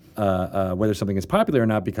whether something is popular or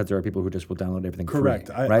not, because there are people who just will download everything Correct.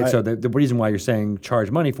 free. Right. So the reason why you're saying charge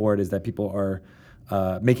money for it is that people are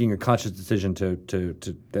making a conscious decision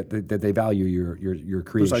that they value your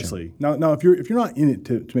creation. Precisely. Now, if you're not in it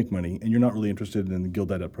to make money and you're not really interested in the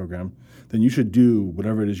Guild Adept program, then you should do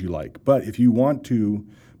whatever it is you like. But if you want to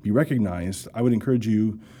be recognized, I would encourage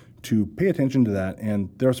you to pay attention to that. And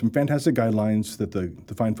there are some fantastic guidelines that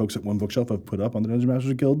the fine folks at One Bookshelf have put up on the Dungeon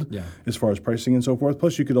Masters Guild as far as pricing and so forth.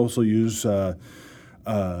 Plus, you could also use the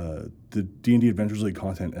D&D Adventures League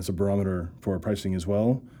content as a barometer for pricing as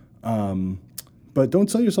well. But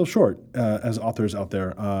don't sell yourself short as authors out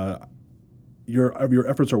there. Your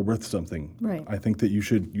efforts are worth something. Right. I think that you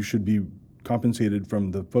should be compensated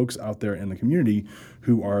from the folks out there in the community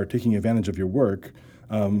who are taking advantage of your work,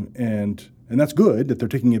 and that's good that they're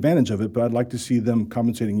taking advantage of it. But I'd like to see them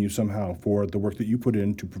compensating you somehow for the work that you put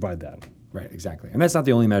in to provide that. Right, exactly. And that's not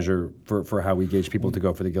the only measure for how we gauge people to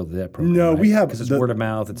go for the Guild of Adept program. No, right? we have because it's word of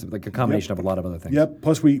mouth. It's like a combination of a lot of other things. Yep.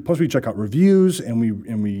 Plus we check out reviews and we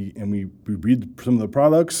read some of the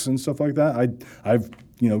products and stuff like that. I've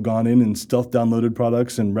gone in and stealth downloaded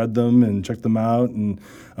products and read them and checked them out, and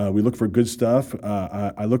we look for good stuff.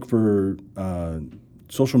 I look for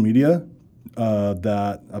social media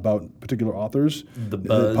that about particular authors. The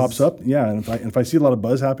buzz that pops up. Yeah, and if I see a lot of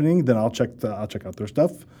buzz happening, then I'll check out their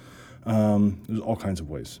stuff. There's all kinds of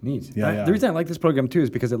ways. Neat. Yeah. The reason I like this program too is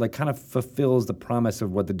because it kind of fulfills the promise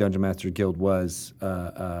of what the Dungeon Master Guild was,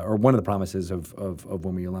 or one of the promises of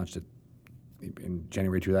when we launched it in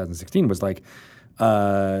January 2016 was like,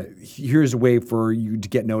 here's a way for you to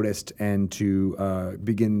get noticed and to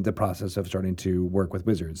begin the process of starting to work with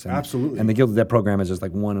wizards. And, Absolutely. And the Guild of Adept program is just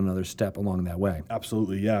like one another step along that way.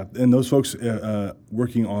 Absolutely, yeah. And those folks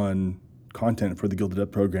working on content for the Guild of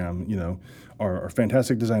Adept program, are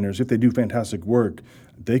fantastic designers. If they do fantastic work,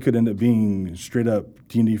 they could end up being straight up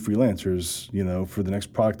D&D freelancers, for the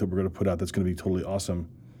next product that we're going to put out that's going to be totally awesome.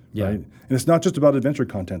 Yeah. Right? And it's not just about adventure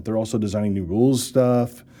content. They're also designing new rules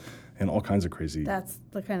stuff and all kinds of crazy. That's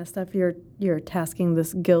the kind of stuff you're tasking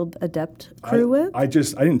this Guild Adept crew with? I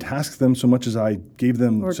didn't task them so much as I gave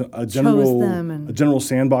them a general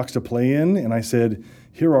sandbox to play in, and I said,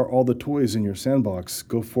 here are all the toys in your sandbox.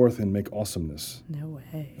 Go forth and make awesomeness. No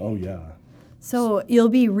way. Oh, yeah. So you'll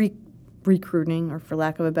be recruiting, or for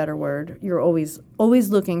lack of a better word, you're always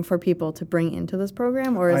looking for people to bring into this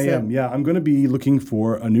program, or is I am. Yeah, I'm going to be looking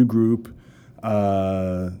for a new group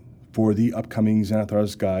for the upcoming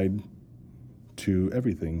Xanathar's Guide to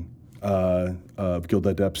Everything of Guild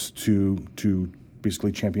Adepts to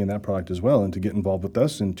basically champion that product as well and to get involved with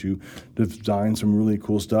us and to design some really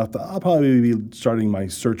cool stuff. I'll probably be starting my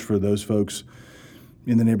search for those folks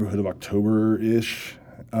in the neighborhood of October-ish.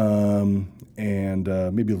 And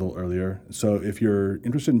maybe a little earlier. So if you're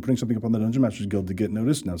interested in putting something up on the Dungeon Masters Guild to get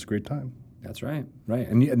noticed, now's a great time. That's right.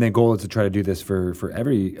 And the goal is to try to do this for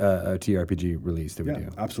every TRPG release that we do.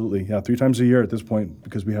 Absolutely. Yeah, 3 times a year at this point,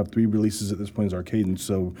 because we have 3 releases at this point as our cadence.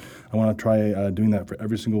 So I want to try doing that for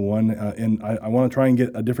every single one. And I want to try and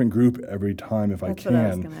get a different group every time if I can. What I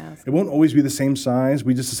was going to ask. It won't always be the same size.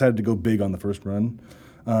 We just decided to go big on the first run.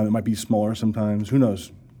 It might be smaller sometimes. Who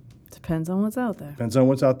knows? Depends on what's out there. Depends on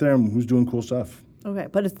what's out there and who's doing cool stuff. Okay,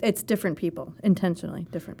 but it's different people, intentionally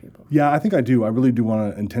different people. Yeah, I think I do. I really do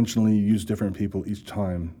want to intentionally use different people each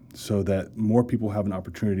time so that more people have an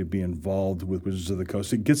opportunity to be involved with Wizards of the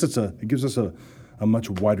Coast. It gives us a much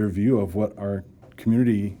wider view of what our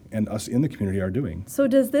community and us in the community are doing. So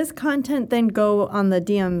does this content then go on the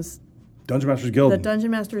DM's Dungeon Masters Guild. The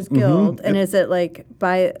Dungeon Masters Guild. And is it like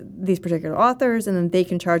by these particular authors and then they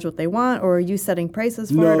can charge what they want, or are you setting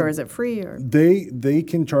prices for it, or is it free? Or They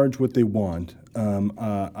can charge what they want.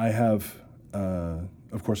 I have,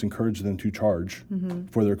 of course, encouraged them to charge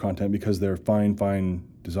for their content because they're fine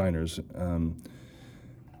designers. And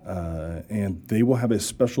they will have a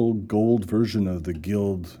special gold version of the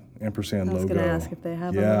Guild ampersand logo. I was going to ask if they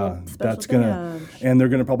have a little special badge. And they're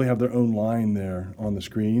going to probably have their own line there on the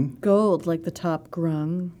screen. Gold, like the top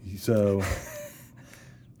grung. So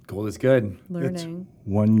gold is good. Learning. It's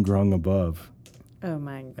 1 grung above. Oh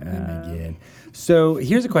my God. Oh my God. So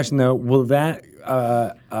here's a question though: will that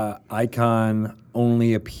icon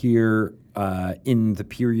only appear in the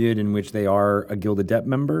period in which they are a Guild Adept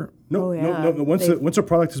member? No. Once a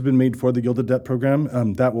product has been made for the Guild Adept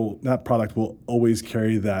program, that product will always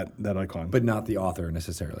carry that icon. But not the author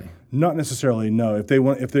necessarily. Not necessarily. No. If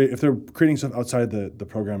they're creating stuff outside the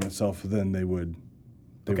program itself, then they would.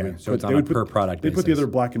 So it's on a per product basis. They put the other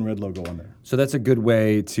black and red logo on there. So that's a good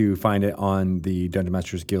way to find it on the Dungeon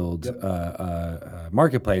Masters Guild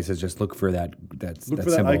marketplace. Is just look for that Look for symbol.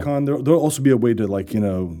 that icon. There'll also be a way to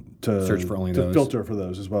to search for only those. Filter for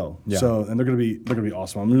those as well. Yeah. So and they're gonna be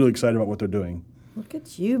awesome. I'm really excited about what they're doing. Look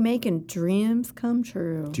at you making dreams come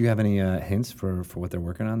true. Do you have any hints for what they're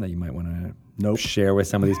working on that you might want to share with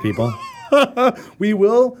some of these people? We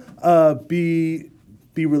will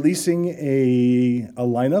be releasing a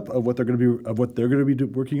lineup of what they're going to be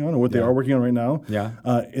working on, or what they are working on right now. Yeah.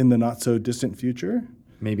 In the not so distant future.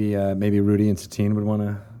 Maybe Rudy and Satine would want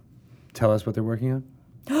to tell us what they're working on.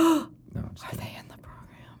 No, Are they in the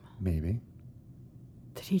program? Maybe.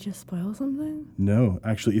 Did he just spoil something? No,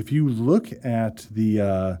 actually, if you look at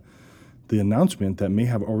the announcement that may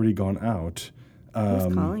have already gone out.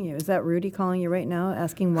 Who's calling you? Is that Rudy calling you right now,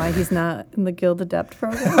 asking why he's not in the Guild Adept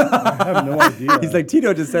program? I have no idea. He's like,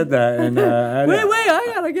 Tito just said that. And wait,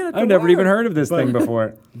 I gotta get it. I've never even heard of this thing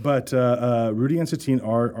before. But Rudy and Satine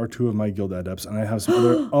are two of my Guild Adepts, and I have some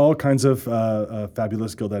other, all kinds of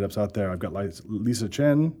fabulous Guild Adepts out there. I've got Lisa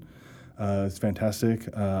Chen, it's fantastic.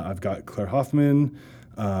 I've got Claire Hoffman,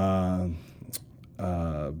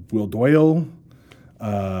 Will Doyle,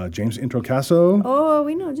 James Introcaso. Oh,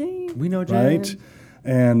 we know James. Right,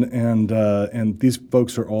 and these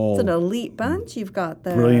folks are all It's an elite bunch you've got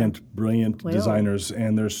there. brilliant designers,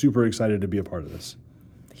 and they're super excited to be a part of this.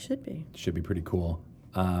 They should be. Should be pretty cool.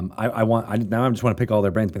 Now I just want to pick all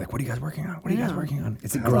their brains. Be like, what are you guys working on? What are you guys working on?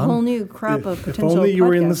 Is it A Grum? whole new crop of potential. If only you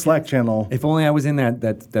were in the podcast Slack guests. channel. If only I was in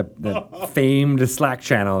that famed Slack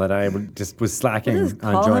channel that I just was slacking Just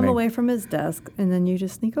on call joining. him away from his desk, and then you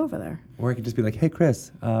just sneak over there. Or I could just be like, hey,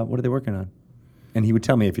 Chris, what are they working on? And he would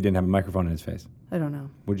tell me if he didn't have a microphone in his face. I don't know.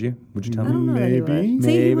 Would you? Would you tell I me? don't know that he Maybe. would.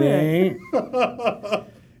 See, he would. Maybe.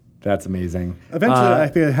 That's amazing. Eventually, I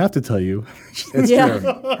think I have to tell you. It's Yeah.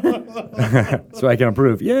 true. So I can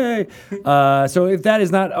approve. Yay. So if that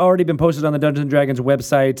has not already been posted on the Dungeons & Dragons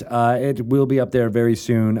website, it will be up there very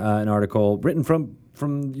soon, an article written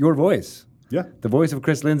from your voice. Yeah. The voice of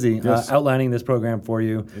Chris Lindsay, Yes. outlining this program for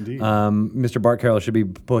you. Indeed. Mr. Bart Carroll should be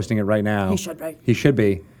posting it right now. He should, right? He should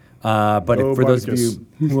be. But Oh, for those of Barticus.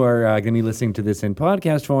 you who are going to be listening to this in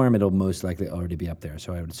podcast form, it'll most likely already be up there.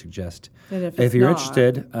 So I would suggest, And if if it's you're not-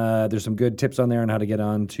 interested, there's some good tips on there on how to get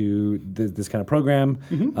on to this kind of program.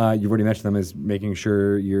 Mm-hmm. You've already mentioned them as making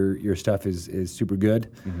sure your stuff is super good,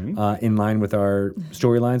 Mm-hmm. in line with our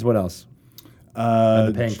storylines. What else? And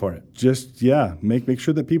the paying for it. Just make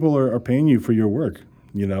sure that people are paying you for your work.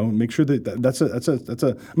 You know, make sure that that's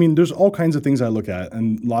a. I mean, there's all kinds of things I look at,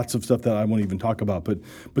 and lots of stuff that I won't even talk about. But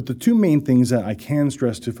the two main things that I can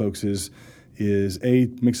stress to folks is A,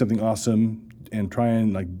 make something awesome and try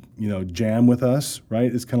and jam with us.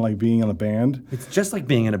 Right? It's kind of like being in a band. It's just like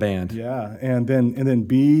being in a band. Yeah, and then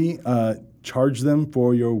B, charge them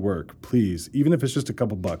for your work, please, even if it's just a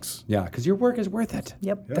couple bucks. Yeah, because your work is worth it.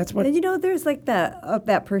 Yep. That's what. And there's like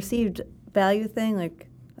that perceived value thing. Like,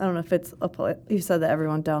 I don't know if it's you said that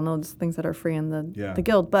everyone downloads things that are free in the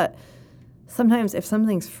guild, but sometimes if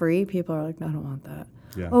something's free, people are like, no, I don't want that.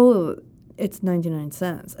 Yeah. Oh, it's 99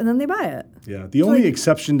 cents, and then they buy it. Yeah, the only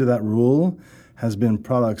exception to that rule has been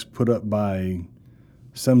products put up by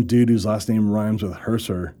some dude whose last name rhymes with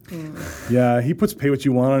Herser. Yeah, he puts pay what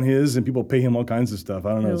you want on his, and people pay him all kinds of stuff.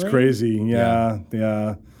 I don't know, it's Really? crazy. Yeah.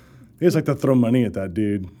 They just like to throw money at that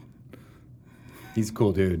dude. He's a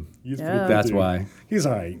cool dude. He's a Yeah. pretty cool That's dude. why. He's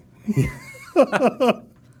all right.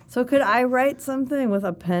 So could I write something with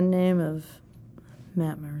a pen name of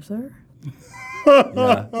Matt Mercer?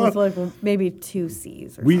 Yeah. With like maybe 2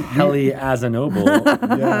 C's or We Helly as a noble. we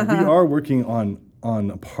are working on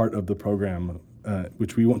a part of the program,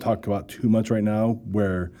 which we won't talk about too much right now,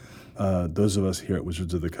 where those of us here at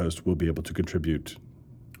Wizards of the Coast will be able to contribute.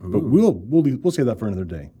 But we'll save that for another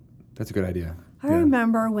day. That's a good idea. I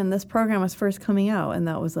remember when this program was first coming out, and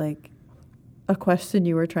that was like a question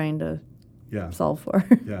you were trying to Yeah. solve for.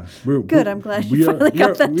 Yeah, Good, I'm glad you finally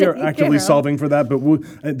got that We are taken actively care of. solving for that, but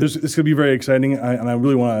it's going to be very exciting, and I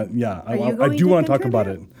really want to. Yeah, Are you I going do to want to talk about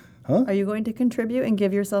it. contribute? Are you going to contribute and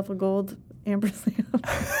give yourself a gold ampersand?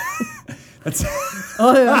 That's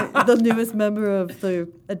Oh, yeah, the newest member of the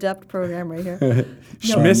Adept program right here.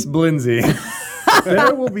 Miss Blindsey.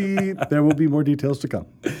 there will be more details to come.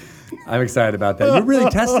 I'm excited about that. You're really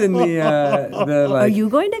testing the like. Are you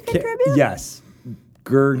going to contribute? Yes.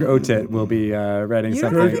 Gerg Otit will be writing You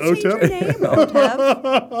don't something. have to change your name,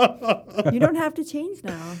 Otep. You don't have to change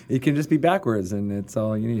now. It can just be backwards, and it's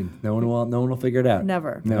all you need. No one will figure it out.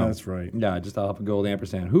 Never. No, That's right. Yeah, just I'll have a gold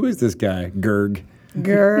ampersand. Who is this guy? Gerg.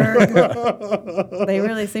 Gerg. They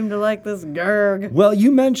really seem to like this Gerg. Well,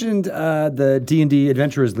 you mentioned the D&D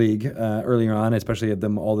Adventurers League earlier on, especially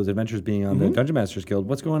all those adventures being on the Dungeon Masters Guild.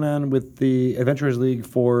 What's going on with the Adventurers League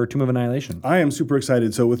for Tomb of Annihilation? I am super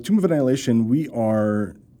excited. So with Tomb of Annihilation, we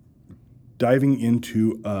are diving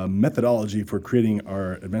into a methodology for creating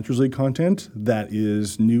our Adventures League content that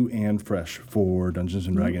is new and fresh for Dungeons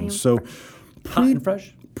and Dragons. So Hot and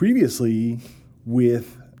fresh? previously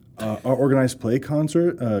with our organized play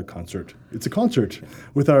concert. It's a concert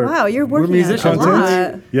with our. Wow, you're working musicians, on a lot.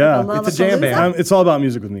 aren't we? Yeah. It's a jam band. It's all about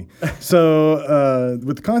music with me. So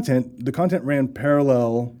with the content ran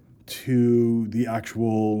parallel to the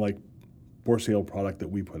actual like for sale product that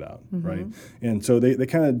we put out, right? And so they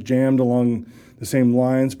kind of jammed along the same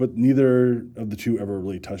lines, but neither of the two ever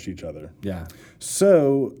really touched each other. Yeah.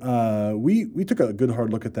 So we took a good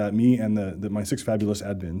hard look at that, me and my 6 fabulous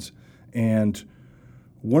admins, and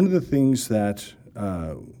one of the things that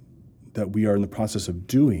we are in the process of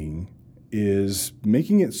doing is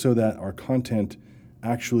making it so that our content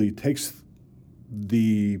actually takes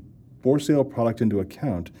the for sale product into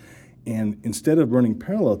account, and instead of running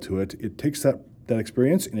parallel to it, it takes that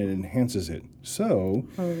experience and it enhances it. So,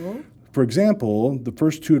 for example, the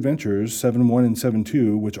first 2 adventures, 7.1 and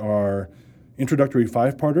 7.2, which are introductory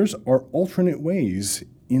 5-parters, are alternate ways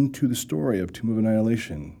into the story of Tomb of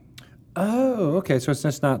Annihilation. Oh, okay. So it's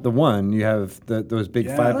just not the one. You have those big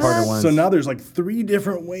 5-parter ones. So now there's like 3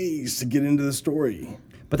 different ways to get into the story.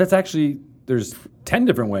 But that's actually, there's 10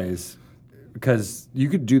 different ways. Because you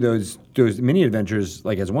could do those mini adventures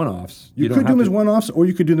like as one-offs. You could do them as one-offs, or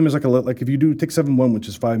you could do them as like if you do take 7.1, which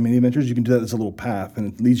is 5 mini adventures, you can do that as a little path,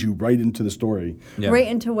 and it leads you right into the story. Yeah. Right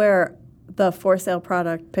into where the for sale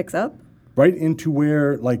product picks up. Right into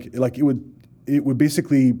where like it would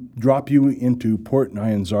basically drop you into Port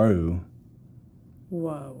Nyanzaru.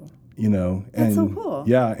 Whoa. You know, that's so cool.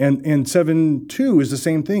 Yeah, and 7.2 is the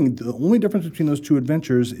same thing. The only difference between those 2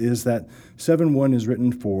 adventures is that 7.1 is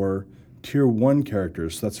written for Tier 1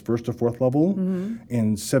 characters, so that's 1st to 4th level,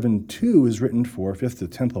 and 7.2 is written for 5th to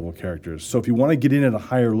 10th level characters. So if you want to get in at a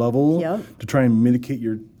higher level to try and mitigate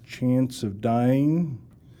your chance of dying,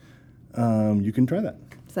 you can try that.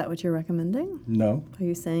 Is that what you're recommending? No. Are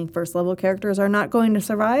you saying 1st level characters are not going to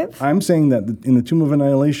survive? I'm saying that in the Tomb of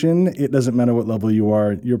Annihilation, it doesn't matter what level you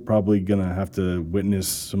are, you're probably going to have to witness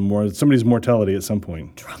somebody's mortality at some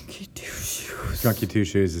point. Drunky Two Shoes. Drunky Two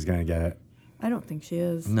Shoes is going to get it. I don't think she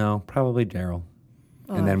is. No, probably Daryl.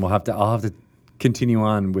 And then I'll have to continue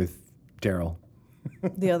on with Daryl.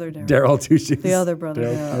 The other Daryl. Daryl Two Shoes. The other brother.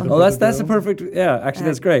 Daryl. Oh, that's a perfect. Yeah, actually,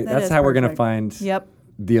 that's great. That's how we're gonna find. Yep.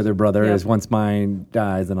 The other brother is once mine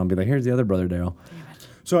dies, then I'll be like, here's the other brother, Daryl.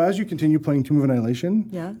 So as you continue playing Tomb of Annihilation,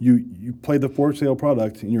 you play the for sale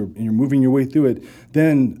product and you're moving your way through it.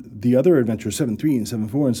 Then the other adventures, 7.3 and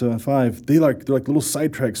 7.4 and 7.5, they're like little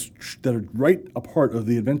side tracks that are right a part of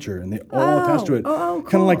the adventure, and they all attach to it, cool.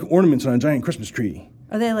 kind of like ornaments on a giant Christmas tree.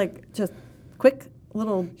 Are they like just quick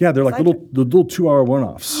little? Yeah, they're like little 2-hour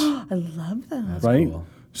one-offs. I love that. That's right? Cool.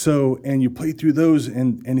 So, and you play through those,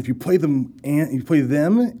 and if you play them and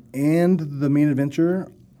the main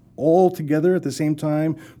adventure all together at the same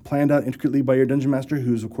time, planned out intricately by your dungeon master,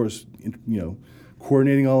 who's of course,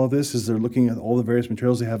 coordinating all of this as they're looking at all the various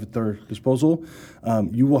materials they have at their disposal,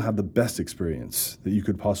 you will have the best experience that you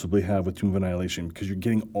could possibly have with Tomb of Annihilation because you're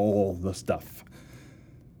getting all the stuff.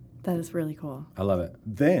 That is really cool. I love it.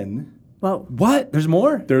 Then... Whoa. What? There's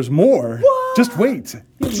more? There's more. What? Just wait.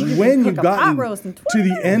 When you've gotten to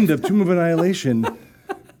the end of Tomb of Annihilation...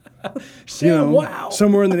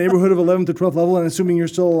 somewhere in the neighborhood of 11th to 12th level, and assuming you're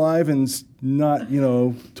still alive and not,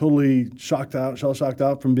 totally shell-shocked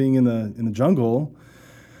out from being in the jungle,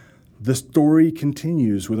 the story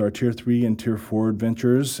continues with our Tier 3 and Tier 4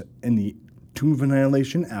 adventures and the Tomb of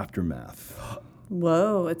Annihilation aftermath.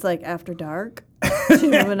 Whoa, it's like After Dark.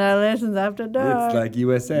 Tomb of Annihilation's After Dark. It's like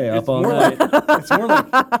USA up all night. It's more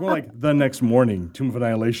like the next morning, Tomb of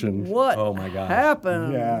Annihilation. What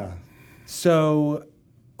happened? Yeah. So...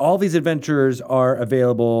 all these adventures are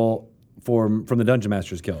available from the Dungeon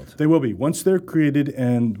Masters Guild. They will be. Once they're created,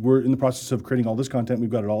 and we're in the process of creating all this content, we've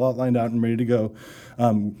got it all outlined out and ready to go.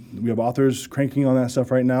 We have authors cranking on that stuff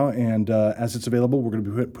right now, and as it's available, we're going to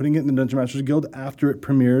be putting it in the Dungeon Masters Guild after it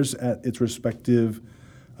premieres at its respective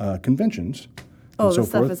conventions. Oh, the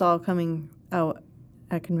stuff is all coming out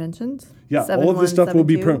at conventions? Yeah, all of this stuff will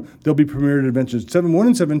be they'll be premiered at conventions. 7.1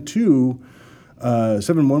 and 7.2...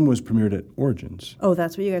 7.1 was premiered at Origins. Oh,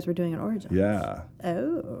 that's what you guys were doing at Origins. Yeah.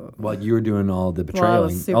 Oh. Well, you were doing all the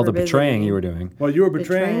betraying you were doing. While you were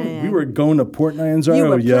betraying, we were going to Port Nyanzaru, you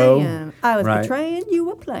were yo. Playing. I was betraying, you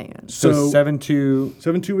were playing. So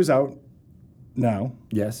 7.2 is out now.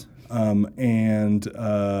 Yes. Actually,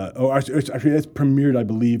 it's premiered, I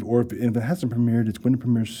believe, or if it hasn't premiered, it's going to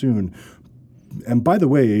premiere soon. And by the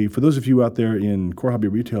way, for those of you out there in Core Hobby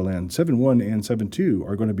Retail Land, 7.1 and 7.2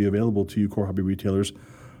 are going to be available to you Core Hobby retailers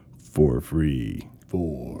for free.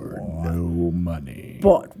 For no money.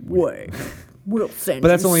 But wait, we'll send But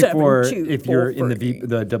that's you only for if you're in free.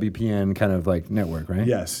 the WPN kind of like network, right?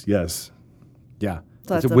 Yes. Yeah. So it's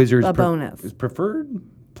that's a Wizards bonus. preferred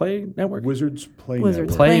play network? Wizards Play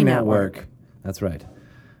Wizards Network. Play Network. That's right.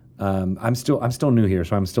 I'm still new here,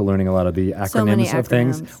 so I'm still learning a lot of the acronyms of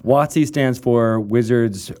things. WOTC stands for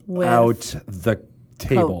Wizards With Out the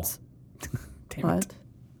table. Coats. Damn What?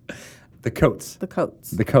 it. The coats. The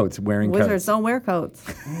coats. The coats, wearing Wizards coats. don't wear coats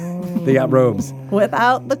They got robes.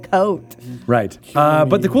 without the coat. Right.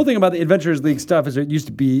 But the cool thing about the Adventurers League stuff is it used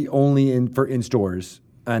to be only in stores.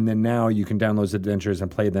 And then now you can download those adventures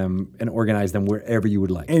and play them and organize them wherever you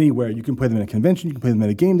would like. Anywhere. You can play them at a convention. You can play them at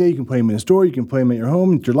a game day. You can play them in a store. You can play them at your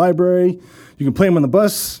home, at your library. You can play them on the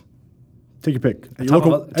bus. Take your pick. At your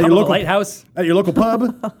local lighthouse. At your local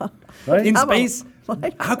pub. Right? In space.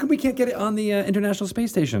 How come we can't get it on the International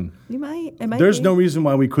Space Station? You might. It might There's be. no reason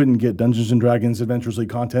why we couldn't get Dungeons & Dragons Adventures League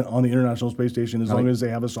content on the International Space Station as long as they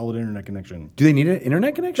have a solid internet connection. Do they need an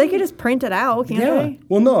internet connection? They could just print it out, can't they?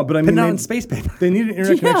 Well, no, but I mean, Put it on space paper. They need an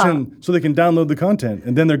internet connection so they can download the content,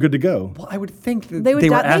 and then they're good to go. Well, I would think that They would they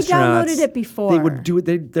were they astronauts. downloaded it before. They would do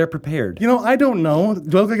it. They're prepared. You know, I don't know.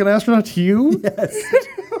 Do I look like an astronaut to you? Yes.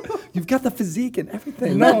 You've got the physique and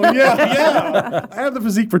everything. No, yeah. I have the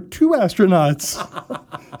physique for 2 astronauts.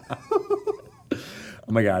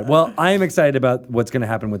 Oh my God! Well, I am excited about what's going to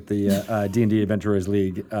happen with the D&D Adventurers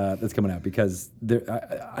League that's coming out because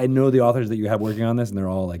I know the authors that you have working on this, and they're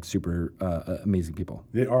all like super amazing people.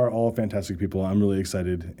 They are all fantastic people. I'm really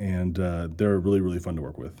excited, and they're really, really fun to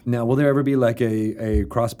work with. Now, will there ever be like a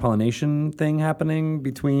cross-pollination thing happening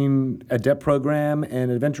between Adept Program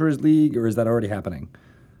and Adventurers League, or is that already happening?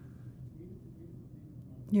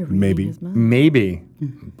 You're reading Maybe. his mind. Maybe.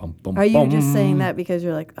 Bum, bum, Are you bum. just saying that because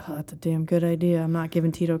you're like, oh, that's a damn good idea. I'm not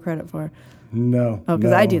giving Tito credit for it. No. Oh,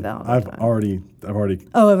 'cause I do that all the I've time. already Oh, I've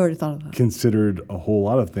already thought of that. considered a whole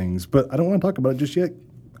lot of things, but I don't want to talk about it just yet.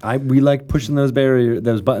 We like pushing those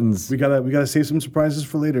those buttons. We gotta save some surprises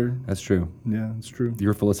for later. That's true. Yeah, it's true.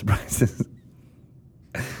 You're full of surprises.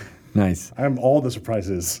 Nice. I'm all the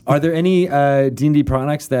surprises. Are there any D&D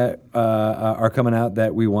products that are coming out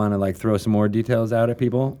that we want to like throw some more details out at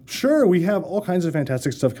people? Sure, we have all kinds of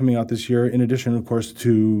fantastic stuff coming out this year. In addition, of course,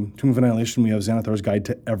 to Tomb of Annihilation, we have Xanathar's Guide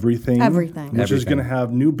to Everything. Everything. Which is Everything. going to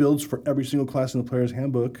have new builds for every single class in the player's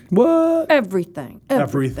handbook. What? Everything.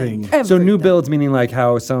 Everything. So new Everything. builds meaning like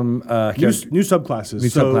how some New subclasses. New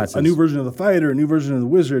so subclasses. a new version of the fighter, a new version of the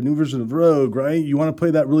wizard, a new version of the rogue, right? You want to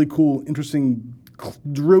play that really cool, interesting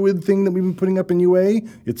druid thing that we've been putting up in UA?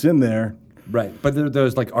 It's in there. Right, but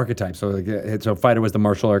there's like archetypes. So so fighter was the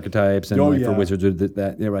martial archetypes, and Oh, like for yeah. wizards are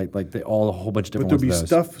that. Yeah, right. Like a whole bunch of But different there'll be ones of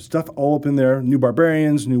those. stuff all up in there. New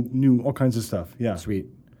barbarians, new all kinds of stuff. Yeah. Sweet.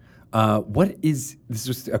 This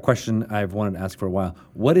is a question I've wanted to ask for a while.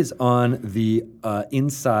 What is on the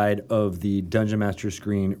inside of the Dungeon Master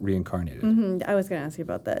screen reincarnated? I was going to ask you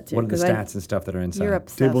about that too. What are the 'cause stats and stuff that are inside? You're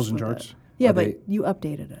obsessed Tables and with charts? it. Yeah, Are but they- you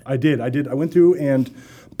updated it. I did. I went through and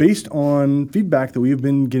based on feedback that we've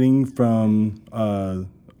been getting from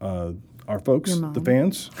our folks, Your mom. the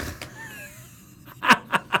fans.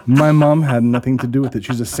 My mom had nothing to do with it.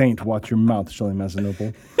 She's a saint. Watch your mouth, Shelley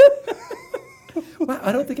Mazzanople. Wow,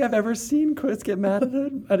 I don't think I've ever seen Chris get mad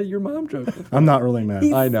at your mom joke. I'm not really mad.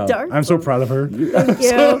 I know. Dark. I'm so proud of her. Thank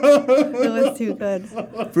you. It was too good.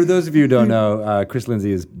 For those of you who don't know, Chris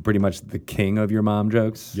Lindsay is pretty much the king of your mom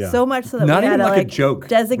jokes. Yeah. So much so that Not we had even to like a joke,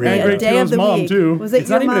 designate really. a Greg day of the Kiddo's mom, week. too. Was it It's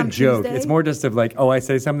your not even mom a joke. Tuesday? It's more just of like, I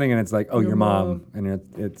say something and it's like, your mom. And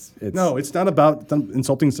it's No, it's not about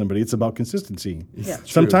insulting somebody. It's about consistency. Yeah. true.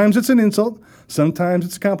 Sometimes it's an insult. Sometimes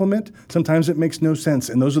it's a compliment. Sometimes it makes no sense.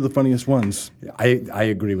 And those are the funniest ones. I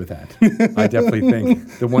agree with that. I definitely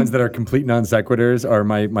think the ones that are complete non sequiturs are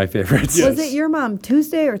my favorites. Yes. Was it your mom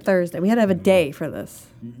Tuesday or Thursday? We had to have a day for this.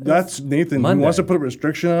 That's Nathan. Monday. He wants to put a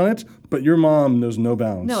restriction on it, but your mom knows no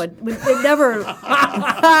bounds. No, it never. Come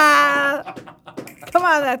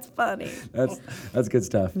on, that's funny. That's good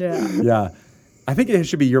stuff. Yeah. Yeah. I think it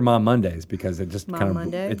should be Your Mom Mondays because it just Mom kind of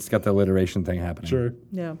Monday? it's got the alliteration thing happening. Sure.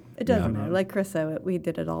 Yeah, it doesn't Yeah. matter. Like Chris said, we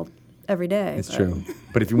did it all every day. It's but- true.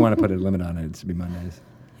 But if you want to put a limit on it, it should be Mondays.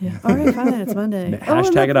 Yeah. All right, fine. It's Monday.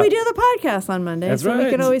 Hashtag it up. We do the podcast on Monday, That's so we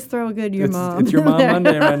right. can always throw a good Your Mom. It's Your Mom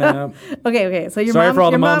Monday right now. Okay. So your Sorry mom, for all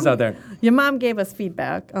the your moms mom- out there. Your mom gave us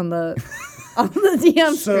feedback on the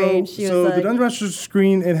DM screen. She so was the like, Dungeon Master's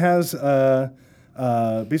screen, it has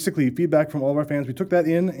basically feedback from all of our fans. We took that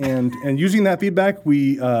in, and using that feedback,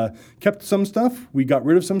 we kept some stuff, we got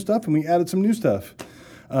rid of some stuff, and we added some new stuff.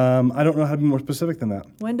 I don't know how to be more specific than that.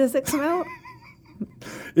 when does it come out?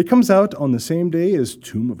 It comes out on the same day as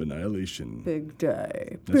Tomb of Annihilation. Big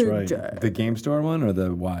day. That's Big right. day. The game store one or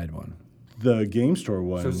the wide one? The game store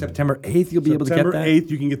one. So September 8th, you'll be able to get September that 8th,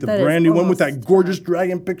 you can get the That is brand new one with that almost gorgeous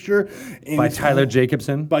dragon picture. And by it's Tyler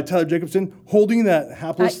Jacobson. By Tyler Jacobson, holding that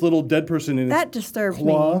hapless I- little dead person in That its disturbs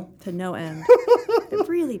claw. me to no end. It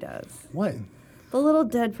really does. What? The little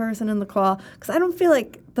dead person in the claw, because I don't feel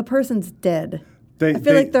like the person's dead. I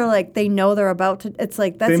feel like they're like, they know they're about to, it's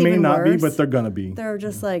like, that's even worse. They may not be, but they're going to be. They're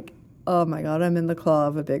just like, oh my God, I'm in the claw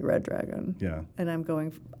of a big red dragon. Yeah. And I'm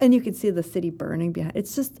going, and you can see the city burning behind.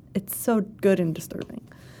 It's just, it's so good and disturbing.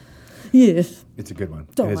 Yes. It's a good one.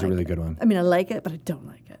 Don't It is like a really it. good one. I mean, I like it, but I don't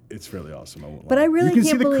like it. It's really awesome. I won't But lie. I really You can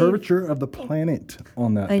can't see the believe- curvature of the planet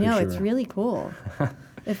on that I know, picture. it's really cool.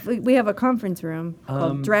 If we have a conference room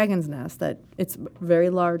called Dragon's Nest that it's very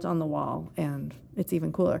large on the wall, and it's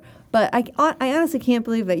even cooler. But I honestly can't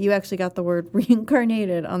believe that you actually got the word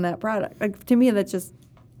reincarnated on that product. Like, to me, that just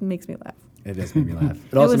makes me laugh. It does make me laugh.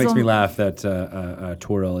 It also was makes me on- laugh that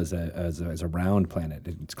Toril is a round planet.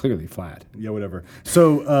 It's clearly flat. Yeah, whatever.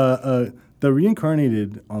 So the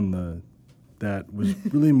reincarnated on that was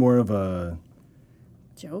really more of a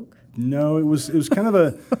Joke? no. It was kind of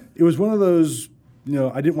it was one of those.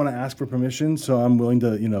 I didn't want to ask for permission, so I'm willing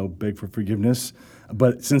to beg for forgiveness.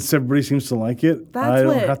 But since everybody seems to like it, I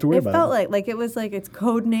don't have to worry about it. It felt like it was like its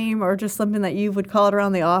code name or just something that you would call it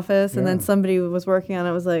around the office, and then somebody was working on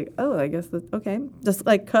it was like, oh, I guess that's okay. Just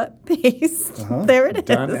like cut, paste. There it is.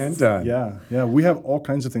 Done and done. Yeah. We have all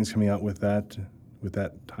kinds of things coming out with that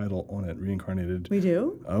title on it, reincarnated. We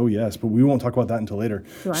do? Oh yes, but we won't talk about that until later.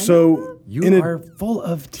 Do I so know You are full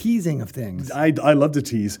of teasing of things. I love to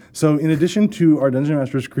tease. So in addition to our Dungeon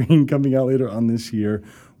Master screen coming out later on this year,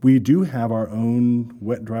 we do have our own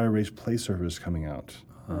wet dry erase play service coming out.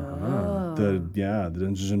 The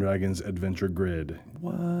Dungeons and Dragons Adventure Grid.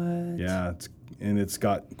 What? Yeah, it's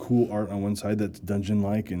got cool art on one side that's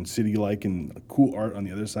dungeon-like and city-like, and cool art on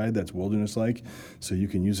the other side that's wilderness-like. So you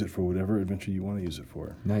can use it for whatever adventure you want to use it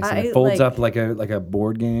for. Nice. And it folds up like a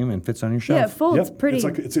board game and fits on your shelf. Yeah, it folds pretty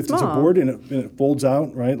It's a small. board and it folds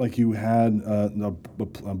out, right? Like you had a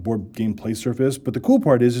board game play surface. But the cool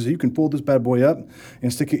part is you can fold this bad boy up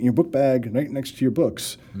and stick it in your book bag right next to your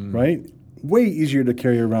books, right? Way easier to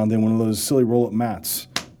carry around than one of those silly roll-up mats.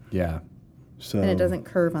 Yeah. So And it doesn't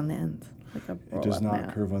curve on the ends. Like a It does roll-up not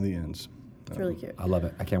mat. curve on the ends. It's really cute. I love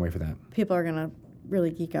it. I can't wait for that. People are going to really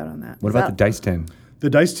geek out on that. What about the dice tin? The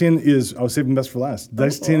dice tin is, I was saving best for last.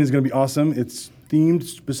 Dice tin is going to be awesome. It's themed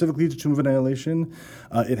specifically to Tomb of Annihilation.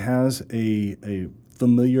 It has a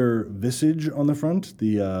familiar visage on the front,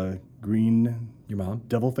 the green Your mom?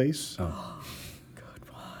 devil face. Oh.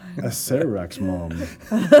 A Sararak's mom.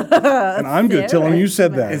 And I'm going to tell him you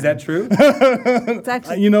said that. Is that true? It's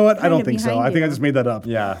actually You know what? I kinda don't think so. behind I think I you. just made that up.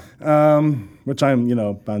 Yeah. Which I'm,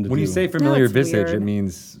 bound to do. When you say familiar it's visage, weird. it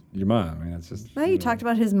means your mom. I mean, that's just. Now you talked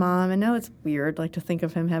about his mom, and now it's weird, like to think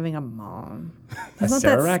of him having a mom. A It's not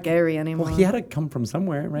that Sararak? scary anymore. Well, he had to come from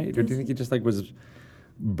somewhere, right? Or do you think he just was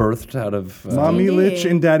birthed out of? Mommy D&D. Lich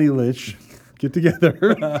and Daddy Lich get together.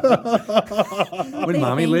 When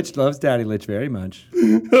Mommy Lich loves Daddy Lich very much.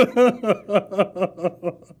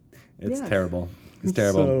 It's Yeah. terrible. It's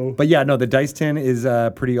terrible. So- But yeah, no, the dice tin is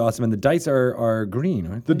pretty awesome, and the dice are green,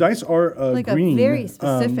 aren't The they? dice are Like a green. very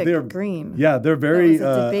specific they're- green. Yeah, they're very. That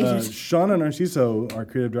was a debate. Shauna Narciso, our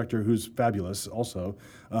creative director, who's fabulous, also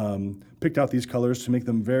picked out these colors to make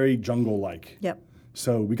them very jungle-like. Yep.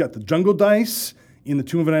 So we got the jungle dice in the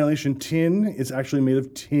Tomb of Annihilation tin. It's actually made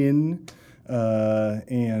of tin, yeah,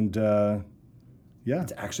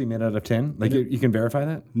 It's actually made out of tin. Like you can verify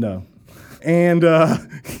that. no, and it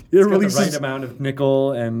It's got releases. the right amount of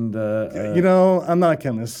nickel and. I'm not a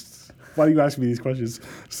chemist. Why do you ask me these questions?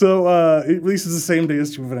 So it releases the same day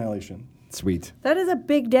as Tomb of Annihilation. Sweet. That is a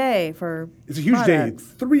big day for It's a huge products.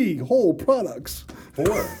 day. 3 whole products.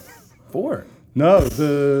 4. No,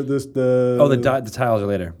 the Oh, the tiles are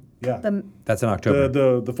later. yeah. That's in October.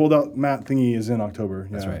 The fold out mat thingy is in October.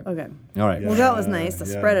 That's yeah. right. Okay. All right. Well, that was nice to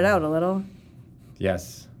spread it out a little.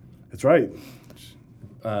 Yes. That's right.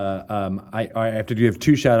 I have to give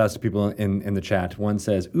 2 shout outs to people in the chat. One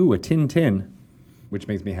says, "Ooh, a tin," which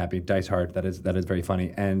makes me happy. Dice Heart. That is very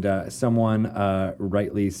funny. And someone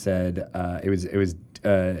rightly said it was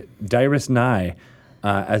Dyrus Nye.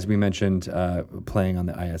 As we mentioned, playing on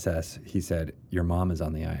the ISS, he said, "Your mom is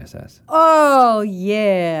on the ISS." Oh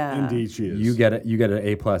yeah. Indeed, she is. You get it. You get an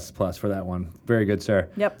A++ for that one. Very good, sir.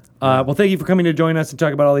 Yep. Well, thank you for coming to join us and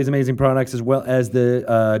talk about all these amazing products, as well as the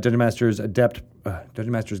Dungeon Masters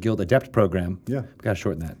Guild Adept program. Yeah. We gotta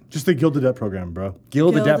shorten that. Just the Guild Adept program, bro.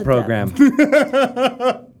 Guild Guild Adept Adept.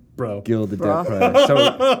 program. Bro. Guild Adept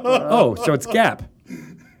program. So it's Gap.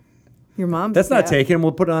 Your mom. That's not taken.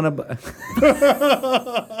 We'll put it on a.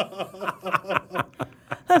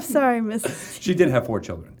 I'm sorry, Miss. She did have 4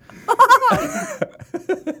 children.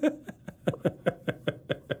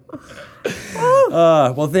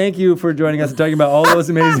 Well, thank you for joining us and talking about all those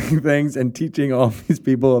amazing things and teaching all these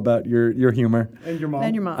people about your humor. And your mom.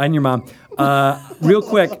 And your mom. Real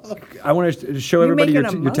quick, I want to show everybody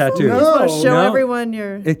your tattoo. No. Show everyone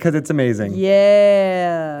your... Because it's amazing.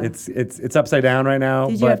 Yeah. It's upside down right now.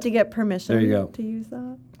 Did you have to get permission there you go. to use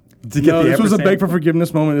that? No, this was a beg for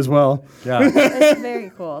forgiveness moment as well. Yeah. That's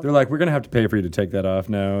very cool. They're like, we're going to have to pay for you to take that off.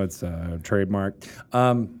 No, it's a trademark.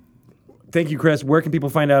 Thank you, Chris. Where can people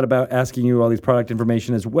find out about asking you all these product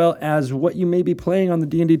information as well as what you may be playing on the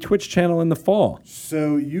D&D Twitch channel in the fall?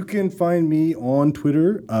 So you can find me on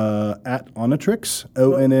Twitter at Onnatrix,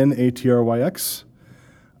 ONNATRYX.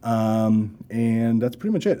 And that's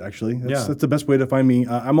pretty much it, actually. That's the best way to find me.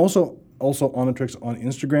 I'm also Onnatrix on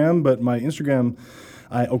Instagram, but my Instagram,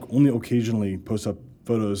 I only occasionally post up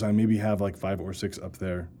photos. I maybe have like 5 or 6 up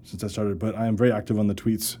there since I started, but I am very active on the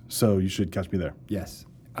tweets, so you should catch me there. Yes,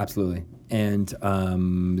 absolutely. And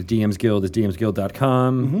the DMs Guild is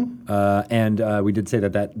dmsguild.com. And we did say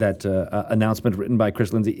that announcement written by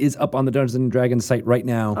Chris Lindsay is up on the Dungeons & Dragons site right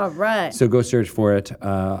now. All right. So go search for it.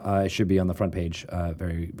 It should be on the front page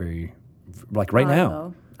very, very, like right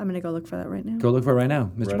now. I'm going to go look for that right now. Go look for it right now.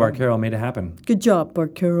 Mr. Bart Carroll made it happen. Good job,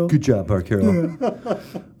 Bart Carroll. Good job, Bart Carroll.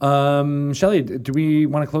 Shelley, do we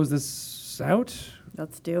want to close this out?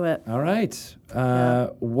 Let's do it. All right.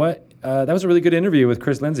 That was a really good interview with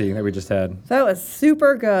Chris Lindsay that we just had. That was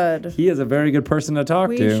super good. He is a very good person to talk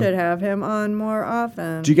to. We should have him on more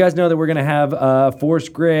often. Do you guys know that we're going to have Force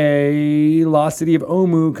Grey, Lost City of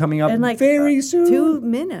Omu coming up very soon? 2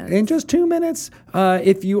 minutes. In just 2 minutes.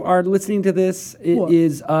 If you are listening to this, it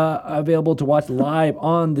is available to watch live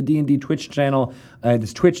on the D&D Twitch channel.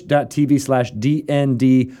 It's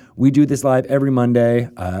twitch.tv/DND. We do this live every Monday,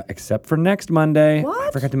 except for next Monday. What?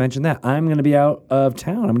 I forgot to mention that. I'm going to be out of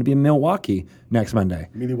town. I'm going to be in Milwaukee next Monday.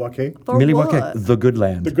 Milwaukee? Milwaukee, the good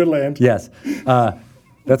land. The good land. Yes.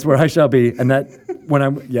 That's where I shall be. And that when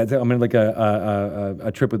I'm in like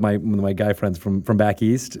a trip with my guy friends from back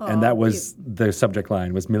east, and that was the subject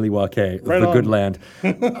line was Milwaukee, the good land.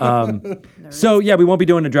 So we won't be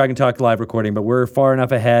doing a Dragon Talk live recording, but we're far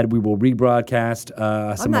enough ahead. We will rebroadcast.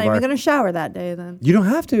 I'm not even going to shower that day then. You don't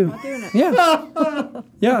have to. I'm not doing it. Yeah.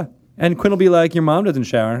 Yeah. And Quinn will be like, your mom doesn't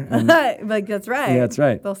shower. And like, that's right. Yeah, that's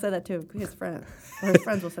right. They'll say that to his friends. Or his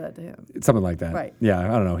friends will say that to him. Something like that. Right. Yeah, I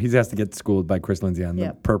don't know. He has to get schooled by Chris Lindsay on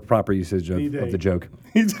the proper usage of the joke.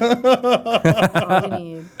 That's all we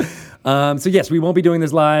need. So yes, we won't be doing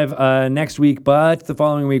this live next week, but the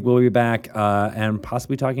following week we'll be back and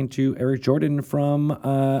possibly talking to Eric Jordan from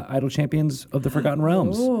Idle Champions of the Forgotten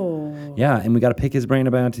Realms. Ooh. Yeah, and we got to pick his brain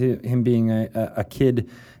about him being a kid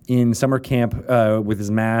in summer camp with his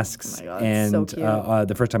masks, and so cute.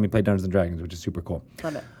 The first time he played Dungeons & Dragons, which is super cool.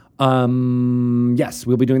 Love it. Yes,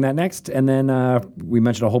 we'll be doing that next. And then we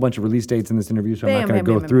mentioned a whole bunch of release dates in this interview, so I'm not going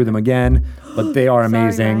to go through them again, but they are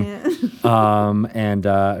amazing. And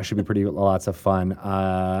it should be pretty lots of fun.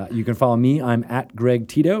 You can follow me. I'm at Greg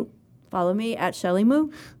Tito. Follow me at Shelly Moo.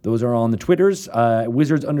 Those are all on the Twitters.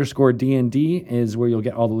 Wizards_DND is where you'll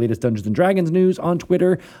get all the latest Dungeons & Dragons news on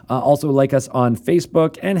Twitter. Also like us on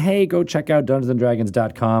Facebook. And hey, go check out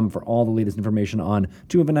DungeonsandDragons.com for all the latest information on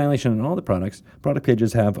Tomb of Annihilation and all the products. Product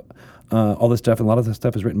pages have all this stuff, and a lot of the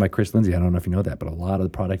stuff is written by Chris Lindsay. I don't know if you know that, but a lot of the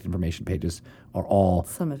product information pages are all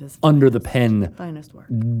some of his under the pen. Finest work.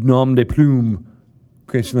 Nom de plume.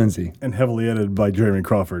 Chris Lindsay. And heavily edited by Jeremy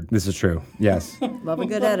Crawford. This is true. Yes. Love a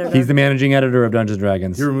good editor. He's the managing editor of Dungeons &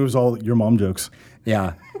 Dragons. He removes all your mom jokes.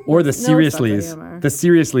 Yeah. Or the seriouslys. The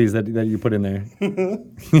seriouslys that you put in there.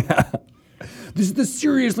 Yeah. This is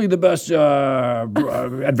seriously the best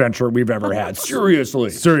adventure we've ever had. Seriously.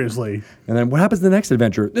 Seriously. And then what happens in the next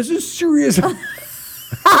adventure? This is serious.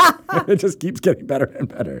 It just keeps getting better and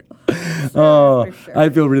better. Sure. I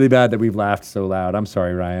feel really bad that we've laughed so loud. I'm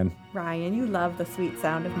sorry, Ryan. Ryan, you love the sweet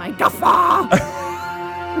sound of my guffaw.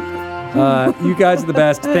 You guys are the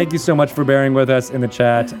best. Thank you so much for bearing with us in the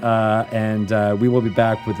chat. And we will be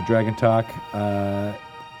back with the Dragon Talk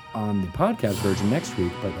on the podcast version next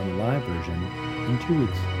week, but on the live version in 2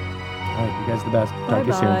 weeks. All right, you guys are the best. Talk to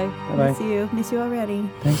you soon. Bye-bye. Miss you already.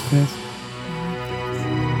 Thanks, Chris.